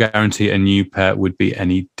 No guarantee a new pair would be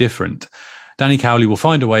any different. Danny Cowley will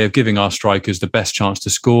find a way of giving our strikers the best chance to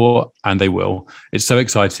score, and they will. It's so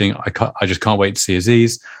exciting. I just can't wait to see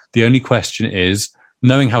Aziz. The only question is,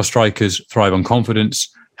 knowing how strikers thrive on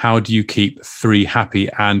confidence, how do you keep 3 happy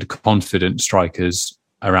and confident strikers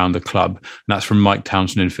around the club? And that's from Mike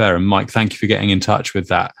Townsend in Fareham. Mike, thank you for getting in touch with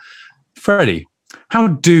that. Freddie, how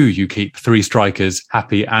do you keep 3 strikers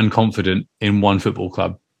happy and confident in one football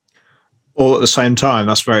club? All at the same time.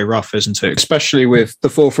 That's very rough, isn't it? Especially with the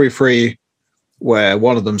 4-3-3, where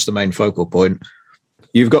one of them's the main focal point.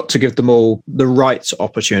 You've got to give them all the right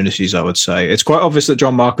opportunities, I would say. It's quite obvious that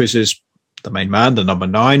John Marquis is the main man, the number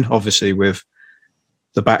 9, obviously with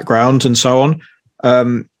the background and so on.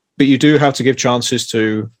 But you do have to give chances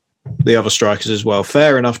to the other strikers as well.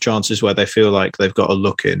 Fair enough chances where they feel like they've got a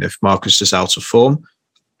look in. If Marcus is out of form,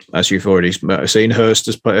 as you've already seen, Hurst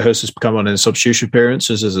has come on in substitution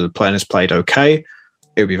appearances as the plan has played okay.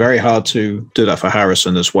 It would be very hard to do that for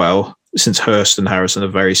Harrison as well, since Hurst and Harrison are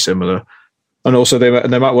very similar. And also they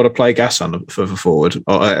might want to play Gassan further forward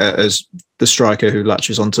as the striker who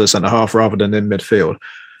latches onto the centre-half rather than in midfield.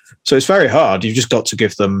 So it's very hard. You've just got to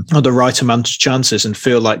give them the right amount of chances and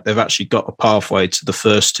feel like they've actually got a pathway to the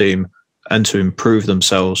first team and to improve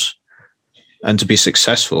themselves and to be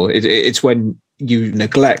successful. It's when you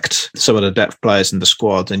neglect some of the depth players in the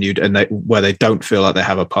squad where they don't feel like they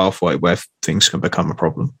have a pathway where things can become a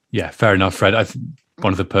problem. Yeah, fair enough, Fred.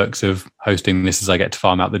 One of the perks of hosting this is I get to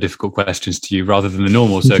farm out the difficult questions to you rather than the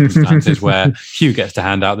normal circumstances where Hugh gets to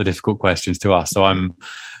hand out the difficult questions to us. So I'm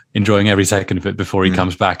enjoying every second of it before he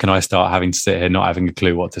comes back and I start having to sit here not having a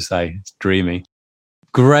clue what to say. It's dreamy.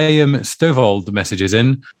 Graham Stovold messages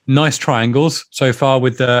in. Nice triangles so far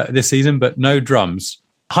with this season, but no drums.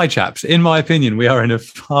 Hi, chaps. In my opinion, we are in a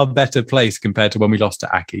far better place compared to when we lost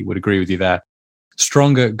to Aki. Would agree with you there.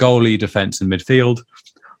 Stronger goalie, defence and midfield.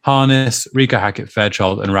 Harness, Rico Hackett,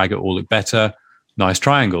 Fairchild and Raggett all look better. Nice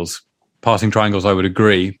triangles. Passing triangles, I would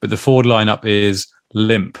agree. But the forward lineup is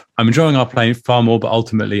limp. I'm enjoying our play far more, but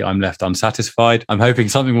ultimately I'm left unsatisfied. I'm hoping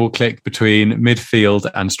something will click between midfield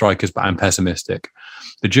and strikers, but I'm pessimistic.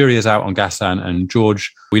 The jury is out on Gassan and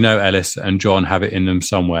George. We know Ellis and John have it in them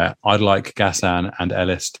somewhere. I'd like Gassan and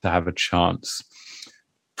Ellis to have a chance.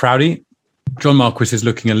 Proudy, John Marquis is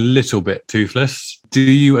looking a little bit toothless. Do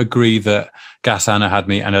you agree that Gassan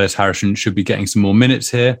Ahadmi and Ellis Harrison should be getting some more minutes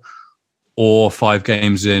here? Or 5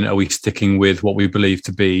 games in, are we sticking with what we believe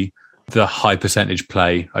to be the high percentage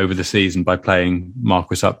play over the season by playing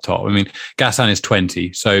Marquis up top? I mean, Gassan is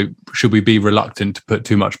 20, so should we be reluctant to put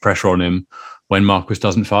too much pressure on him when Marquis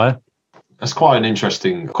doesn't fire? That's quite an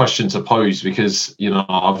interesting question to pose because,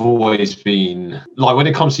 I've always been like, when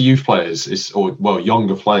it comes to youth players,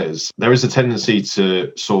 younger players, there is a tendency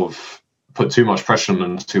to sort of put too much pressure on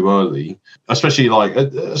them too early, especially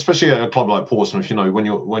at a club like Portsmouth. When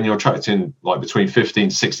you're attracting like between 15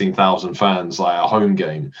 to 16,000 fans, like at a home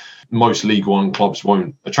game, most League One clubs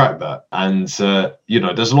won't attract that, and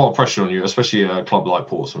there's a lot of pressure on you, especially at a club like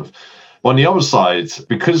Portsmouth. But on the other side,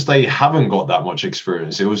 because they haven't got that much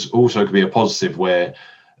experience, it was also could be a positive where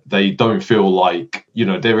they don't feel like,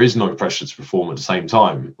 there is no pressure to perform at the same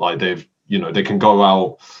time. Like they can go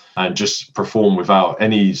out and just perform without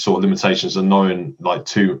any sort of limitations and knowing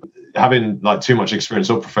having too much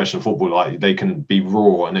experience of professional football, like they can be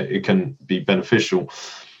raw and it can be beneficial.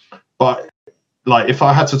 But if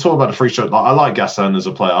I had to talk about the free shot, I like Gassan as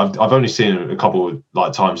a player. I've only seen him a couple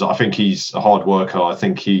of times. I think he's a hard worker. I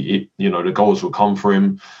think he the goals will come for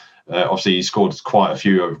him. Obviously, he scored quite a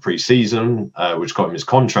few over pre-season, which got him his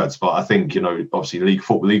contracts. But I think obviously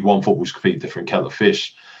League One football is a completely different kettle of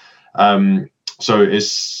fish. So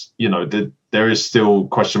it's there is still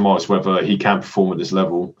question marks whether he can perform at this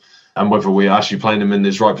level and whether we're actually playing him in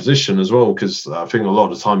this right position as well, because I think a lot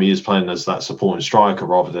of the time he is playing as that supporting striker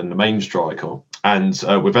rather than the main striker. And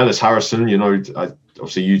with Ellis Harrison, you know,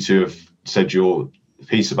 obviously you two have said your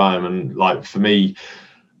piece about him, and like for me,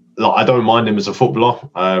 like, I don't mind him as a footballer.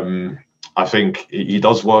 I think he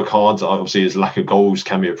does work hard. Obviously his lack of goals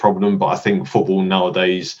can be a problem, but I think football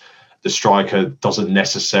nowadays, the striker doesn't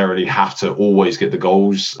necessarily have to always get the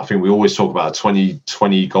goals. I think we always talk about a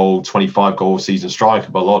 20 goal, 25 goal season striker,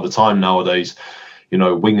 but a lot of the time nowadays, you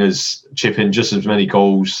know, wingers chip in just as many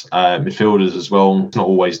goals, midfielders as well. It's not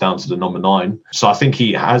always down to the number 9. So I think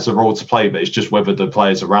he has a role to play, but it's just whether the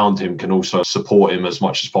players around him can also support him as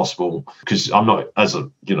much as possible. Because I'm not, as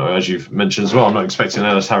you've mentioned as well, I'm not expecting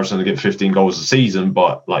Ellis Harrison to get 15 goals a season,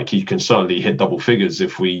 but like he can certainly hit double figures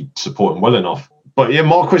if we support him well enough. But yeah,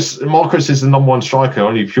 Marquis is the number 1 striker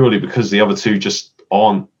only purely because the other two just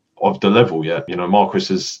aren't of the level yet. You know, Marquis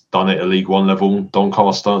has done it at League 1 level,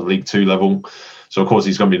 Doncaster League 2 level. So of course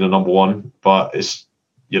he's going to be the number 1. But it's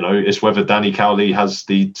whether Danny Cowley has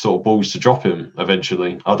the sort of balls to drop him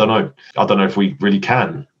eventually. I don't know if we really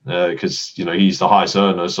can because you know he's the highest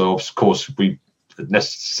earner. So of course we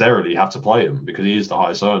necessarily have to play him because he is the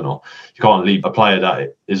highest earner. You can't leave a player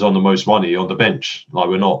that is on the most money on the bench. Like,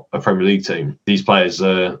 we're not a Premier League team. These players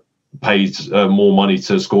paid more money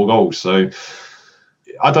to score goals. So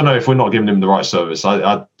I don't know if we're not giving him the right service.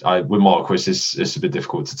 I with Marquis, it's a bit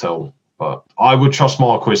difficult to tell. But I would trust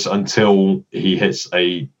Marquis until he hits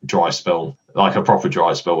a dry spell, like a proper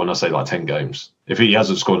dry spell. When I say like 10 games, if he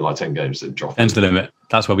hasn't scored in like 10 games, then drop him. 10's the limit.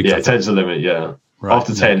 That's where we. Yeah, 10's the limit. Yeah. Right,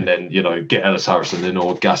 after 10, then, you know, get Ellis Harrison in,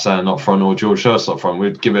 or Gassan up front, or George Hurst up front.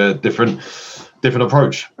 We'd give it a different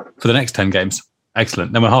approach. For the next 10 games.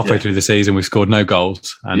 Excellent. Then we're halfway through the season. We've scored no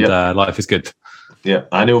goals, and life is good. Yeah,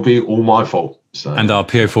 and it'll be all my fault. So. And our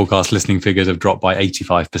PO forecast listening figures have dropped by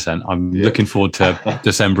 85%. I'm looking forward to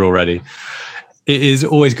December already. It is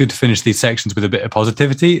always good to finish these sections with a bit of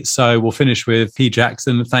positivity. So we'll finish with P.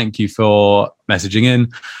 Jackson. Thank you for messaging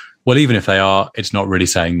in. Well, even if they are, it's not really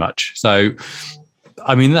saying much. So,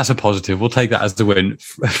 I mean, that's a positive. We'll take that as the win.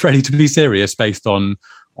 Freddie, to be serious, based on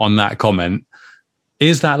that comment,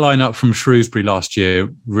 is that lineup from Shrewsbury last year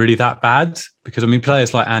really that bad? Because, I mean,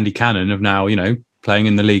 players like Andy Cannon have now, you know, playing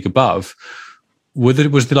in the league above. Was the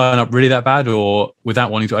lineup really that bad? Or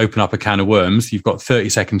without wanting to open up a can of worms, you've got 30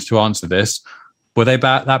 seconds to answer this. Were they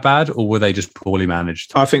that bad, or were they just poorly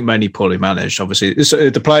managed? I think mainly poorly managed. Obviously,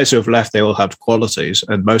 the players who have left, they all have qualities,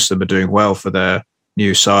 and most of them are doing well for their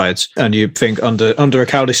new sides. And you'd think under a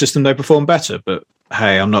Cowley system, they perform better. But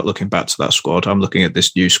hey, I'm not looking back to that squad. I'm looking at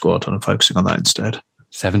this new squad, and I'm focusing on that instead.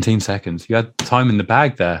 17 seconds. You had time in the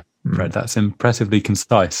bag there, Fred. That's impressively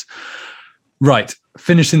concise. Right,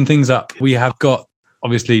 finishing things up. We have got,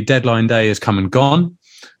 obviously, deadline day has come and gone.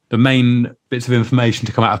 The main bits of information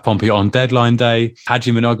to come out of Pompey on deadline day: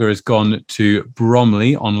 Haji Minoga has gone to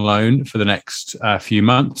Bromley on loan for the next few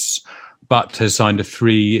months, but has signed a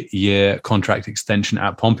 3-year contract extension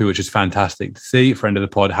at Pompey, which is fantastic to see. Friend of the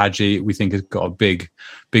pod, Haji, we think has got a big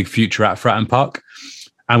future at Fratton Park.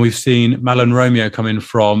 And we've seen Malon Romeo come in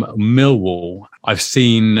from Millwall. I've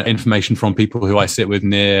seen information from people who I sit with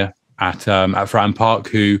near at Fratton Park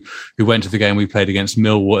who went to the game we played against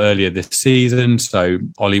Millwall earlier this season. So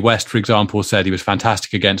Ollie West, for example, said he was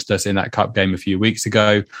fantastic against us in that cup game a few weeks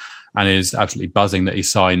ago and is absolutely buzzing that he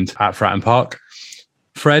signed at Fratton Park.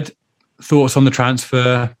 Fred, thoughts on the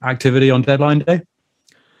transfer activity on deadline day?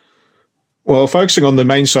 Well, focusing on the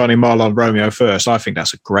main signing, Marlon Romeo first, I think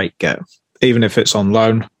that's a great get, even if it's on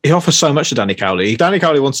loan. He offers so much to Danny Cowley. Danny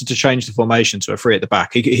Cowley wanted to change the formation to a 3 at the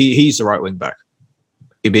back. He's the right wing back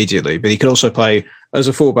immediately, but he could also play as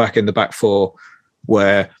a fullback in the back 4,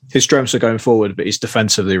 where his strengths are going forward, but he's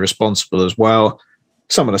defensively responsible as well.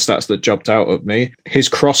 Some of the stats that jumped out at me: his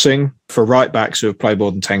crossing for right backs who have played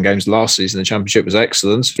more than 10 games last season in the Championship was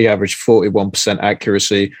excellent. He averaged 41%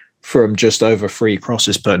 accuracy from just over 3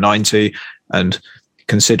 crosses per 90. And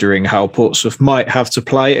considering how Portsmouth might have to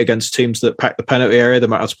play against teams that pack the penalty area, they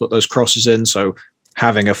might have to put those crosses in. So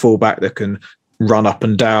having a fullback that can run up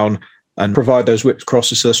and down and provide those whipped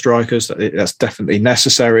crosses to the strikers, that's definitely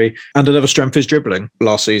necessary. And another strength is dribbling.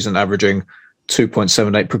 Last season, averaging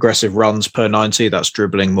 2.78 progressive runs per 90. That's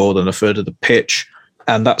dribbling more than a third of the pitch.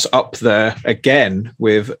 And that's up there again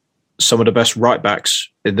with some of the best right backs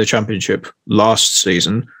in the Championship last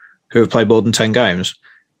season who have played more than 10 games.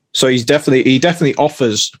 So he definitely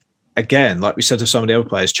offers, again, like we said to some of the other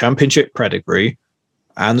players, Championship pedigree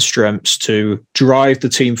and strengths to drive the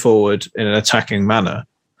team forward in an attacking manner.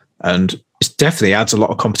 And it definitely adds a lot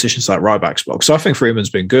of competition to that right back spot. Because I think Freeman's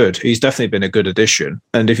been good. He's definitely been a good addition.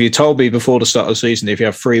 And if you told me before the start of the season, if you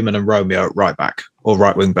have Freeman and Romeo at right back or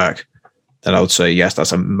right wing back, then I would say, yes,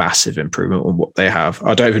 that's a massive improvement on what they have.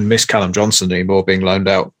 I don't even miss Callum Johnson anymore being loaned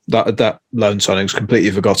out. That loan signing's completely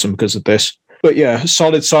forgotten because of this. But yeah,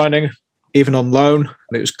 solid signing, even on loan.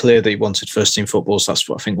 And it was clear that he wanted first team football. So that's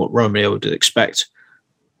what Romeo would expect.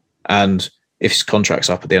 And if his contract's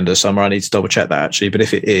up at the end of the summer, I need to double check that actually. But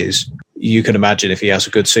if it is, you can imagine if he has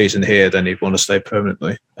a good season here, then he'd want to stay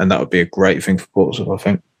permanently. And that would be a great thing for Portsmouth, I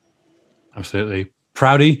think. Absolutely.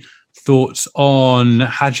 Proudy, thoughts on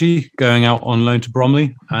Hadji going out on loan to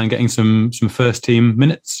Bromley and getting some first team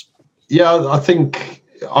minutes? Yeah, I think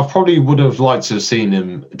I probably would have liked to have seen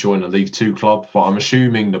him join a League Two club, but I'm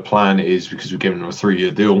assuming the plan is, because we've given him a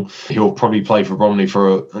 3-year deal, he'll probably play for Bromley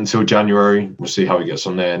until January. We'll see how he gets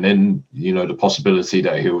on there. And then, the possibility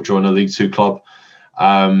that he'll join a League Two club.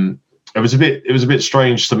 It was a bit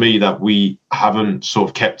strange to me that we haven't sort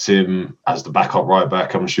of kept him as the backup right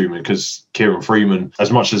back, I'm assuming, because Kieran Freeman,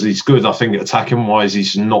 as much as he's good, I think attacking wise,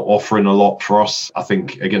 he's not offering a lot for us. I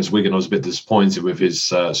think against Wigan, I was a bit disappointed with his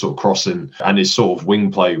sort of crossing and his sort of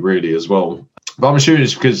wing play really as well. But I'm assuming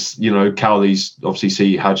it's because, Cowley's obviously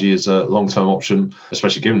see Hadji as a long-term option,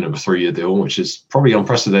 especially giving him a 3-year deal, which is probably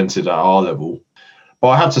unprecedented at our level. But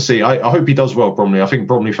I have to see. I hope he does well at Bromley. I think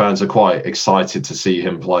Bromley fans are quite excited to see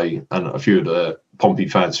him play. And a few of the Pompey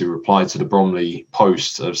fans who replied to the Bromley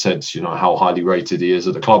post have said, how highly rated he is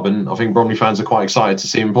at the club. And I think Bromley fans are quite excited to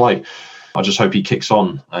see him play. I just hope he kicks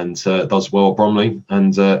on and does well at Bromley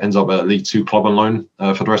and ends up at a League Two club on loan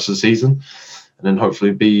for the rest of the season. And then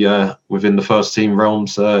hopefully be within the first team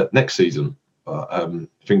realms next season. But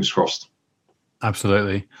fingers crossed.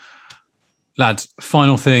 Absolutely. Lads,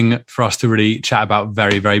 final thing for us to really chat about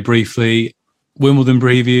very, very briefly. Wimbledon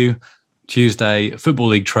preview, Tuesday, Football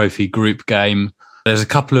League Trophy group game. There's a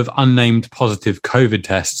couple of unnamed positive COVID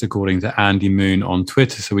tests, according to Andy Moon on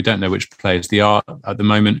Twitter, so we don't know which players they are at the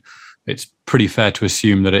moment. It's pretty fair to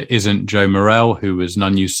assume that it isn't Joe Morrell, who was an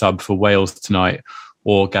unused sub for Wales tonight,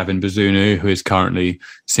 or Gavin Bazunu, who is currently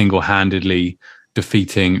single-handedly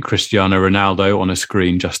defeating Cristiano Ronaldo on a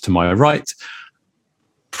screen just to my right.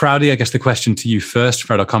 Proudy, I guess the question to you first,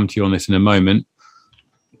 Fred, I'll come to you on this in a moment.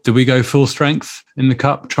 Do we go full strength in the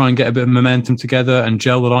Cup, try and get a bit of momentum together and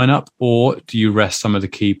gel the lineup, or do you rest some of the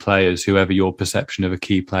key players, whoever your perception of a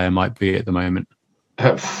key player might be at the moment?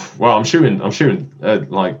 Well, I'm assuming,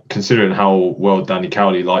 considering how well Danny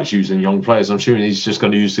Cowley likes using young players, I'm assuming he's just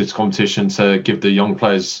going to use this competition to give the young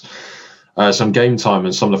players some game time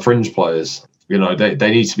and some of the fringe players. They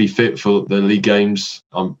need to be fit for the league games.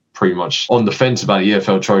 I'm pretty much on the fence about the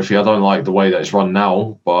EFL trophy. I don't like the way that it's run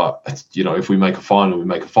now, but if we make a final, we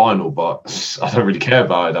make a final. But I don't really care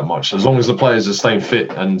about it that much. As long as the players are staying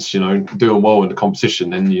fit and doing well in the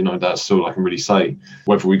competition, then that's all I can really say.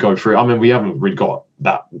 Whether we go through, I mean, we haven't really got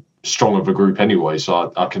that strong of a group anyway,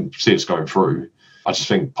 so I can see us going through. I just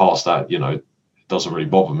think past that, it doesn't really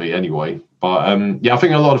bother me anyway. But I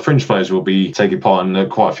think a lot of fringe players will be taking part, and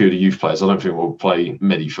quite a few of the youth players. I don't think we'll play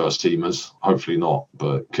many first teamers. Hopefully not,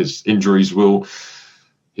 but because injuries will,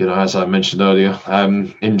 as I mentioned earlier,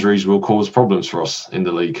 injuries will cause problems for us in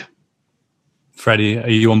the league. Freddie, are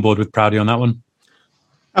you on board with Proudy on that one?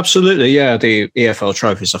 Absolutely, yeah. The EFL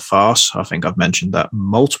trophy is a farce. I think I've mentioned that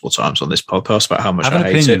multiple times on this podcast about how much I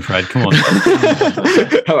hate it. Fred, come on.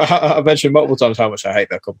 I've mentioned multiple times how much I hate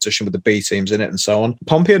that competition with the B teams in it and so on.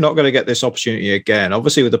 Pompey are not going to get this opportunity again.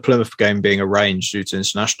 Obviously, with the Plymouth game being arranged due to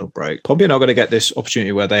international break, Pompey are not going to get this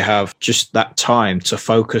opportunity where they have just that time to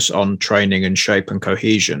focus on training and shape and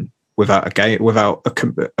cohesion without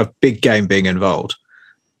a big game being involved.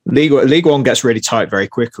 League One gets really tight very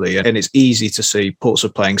quickly, and it's easy to see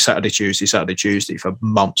Portsmouth playing Saturday, Tuesday for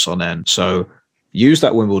months on end. So use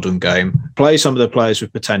that Wimbledon game, play some of the players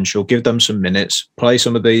with potential, give them some minutes, play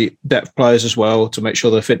some of the depth players as well to make sure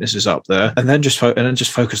their fitness is up there, and then just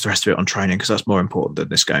focus the rest of it on training, because that's more important than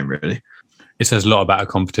this game, really. It says a lot about a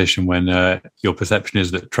competition when your perception is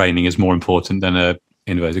that training is more important than a,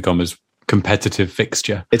 inverted commas, competitive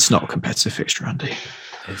fixture. It's not a competitive fixture, Andy.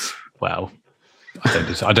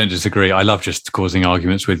 I don't disagree. I love just causing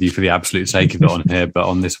arguments with you for the absolute sake of it on here, but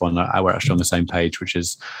on this one, we're actually on the same page, which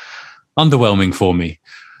is underwhelming for me.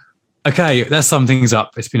 Okay, let's sum things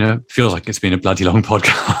up. Feels like it's been a bloody long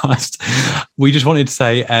podcast. We just wanted to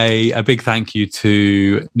say a big thank you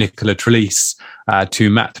to Nicola Trellis, to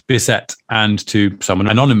Matt Bissett, and to someone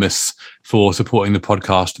anonymous for supporting the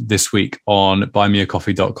podcast this week on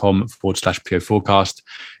buymeacoffee.com/PO4cast.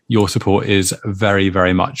 Your support is very,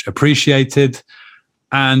 very much appreciated.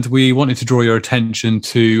 And we wanted to draw your attention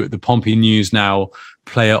to the Pompey News Now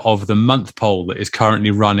Player of the Month poll that is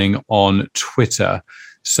currently running on Twitter.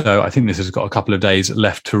 So I think this has got a couple of days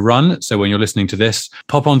left to run. So when you're listening to this,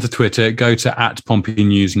 pop onto Twitter, go to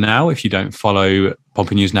 @PompeyNewsNow if you don't follow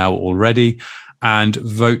Pompey News Now already, and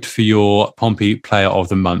vote for your Pompey Player of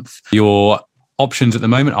the Month. Your options at the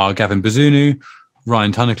moment are Gavin Bazunu,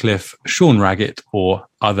 Ryan Tunnicliffe, Sean Raggett, or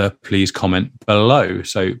other. Please comment below.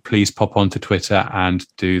 So please pop onto Twitter and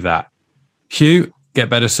do that. Hugh, get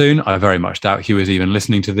better soon. I very much doubt Hugh is even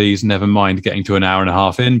listening to these, never mind getting to an hour and a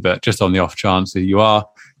half in, but just on the off chance that you are,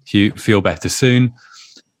 Hugh, feel better soon.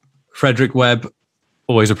 Frederick Webb,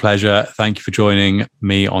 always a pleasure. Thank you for joining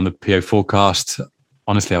me on the PO Forecast.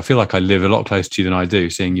 Honestly, I feel like I live a lot closer to you than I do,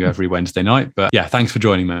 seeing you every Wednesday night. But yeah, thanks for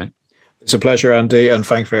joining me. It's a pleasure, Andy, and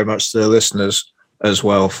thank you very much to the listeners as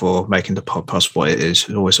well for making the podcast what it is.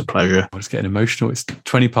 It's always a pleasure. I'm just getting emotional. It's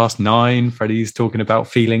 9:20. Freddie's talking about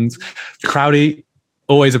feelings. Proudy,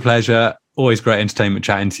 always a pleasure. Always great entertainment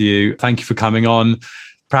chatting to you. Thank you for coming on.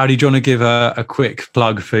 Proudy, do you want to give a quick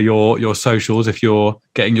plug for your socials if you're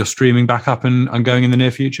getting your streaming back up and going in the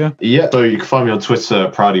near future? Yeah, so you can find me on Twitter,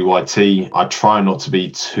 ProudyYT. I try not to be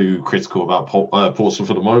too critical about Portsmouth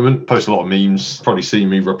for the moment. Post a lot of memes. Probably seen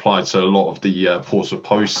me reply to a lot of the Portsmouth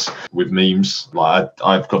posts with memes. Like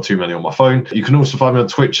I've got too many on my phone. You can also find me on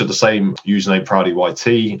Twitch at the same username,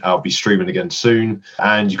 ProudyYT. I'll be streaming again soon.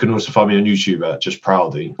 And you can also find me on YouTube at just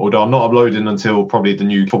Proudy. Although I'm not uploading until probably the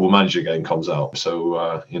new Football Manager game comes out.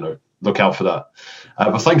 So, look out for that.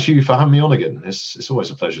 But thanks you for having me on again. It's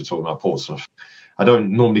always a pleasure talking about Portsmouth. I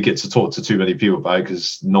don't normally get to talk to too many people about it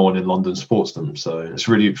because no one in London supports them. So it's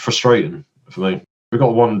really frustrating for me. We've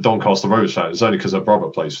got one Doncaster Rovers fan. It's only because her brother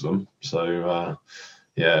plays for them. So,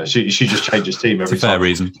 she just changes team every time. Fair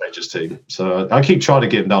reason. Changes team. So I keep trying to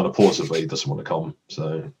get him down to Portsmouth, but he doesn't want to come.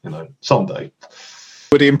 So, someday.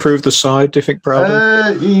 Would he improve the side, do you think, Proudy?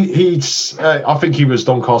 I think he was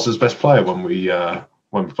Doncaster's best player when we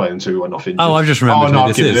played until we went off injured. Oh, I've just remembered.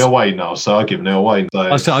 I've given it away now, so I've given it away.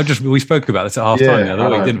 So. We spoke about this at half time the other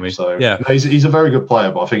week, didn't we? So, yeah, he's a very good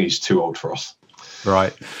player, but I think he's too old for us.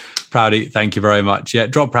 Right. Proudy, thank you very much. Yeah,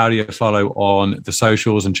 drop Proudy a follow on the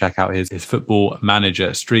socials and check out his Football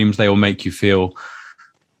Manager streams. They will make you feel,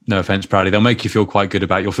 no offense, Proudy, they'll make you feel quite good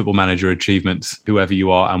about your Football Manager achievements, whoever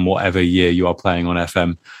you are and whatever year you are playing on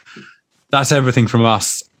FM. That's everything from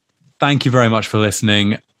us. Thank you very much for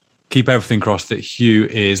listening. Keep everything crossed that Hugh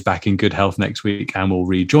is back in good health next week and will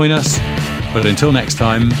rejoin us. But until next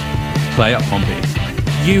time, play up Pompey.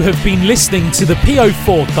 You have been listening to the PO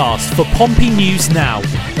Forecast for Pompey News Now,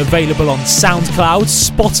 available on SoundCloud,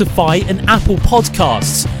 Spotify and Apple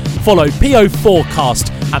Podcasts. Follow PO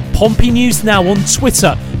Forecast and Pompey News Now on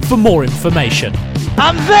Twitter for more information.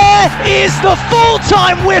 And there is the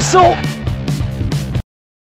full-time whistle.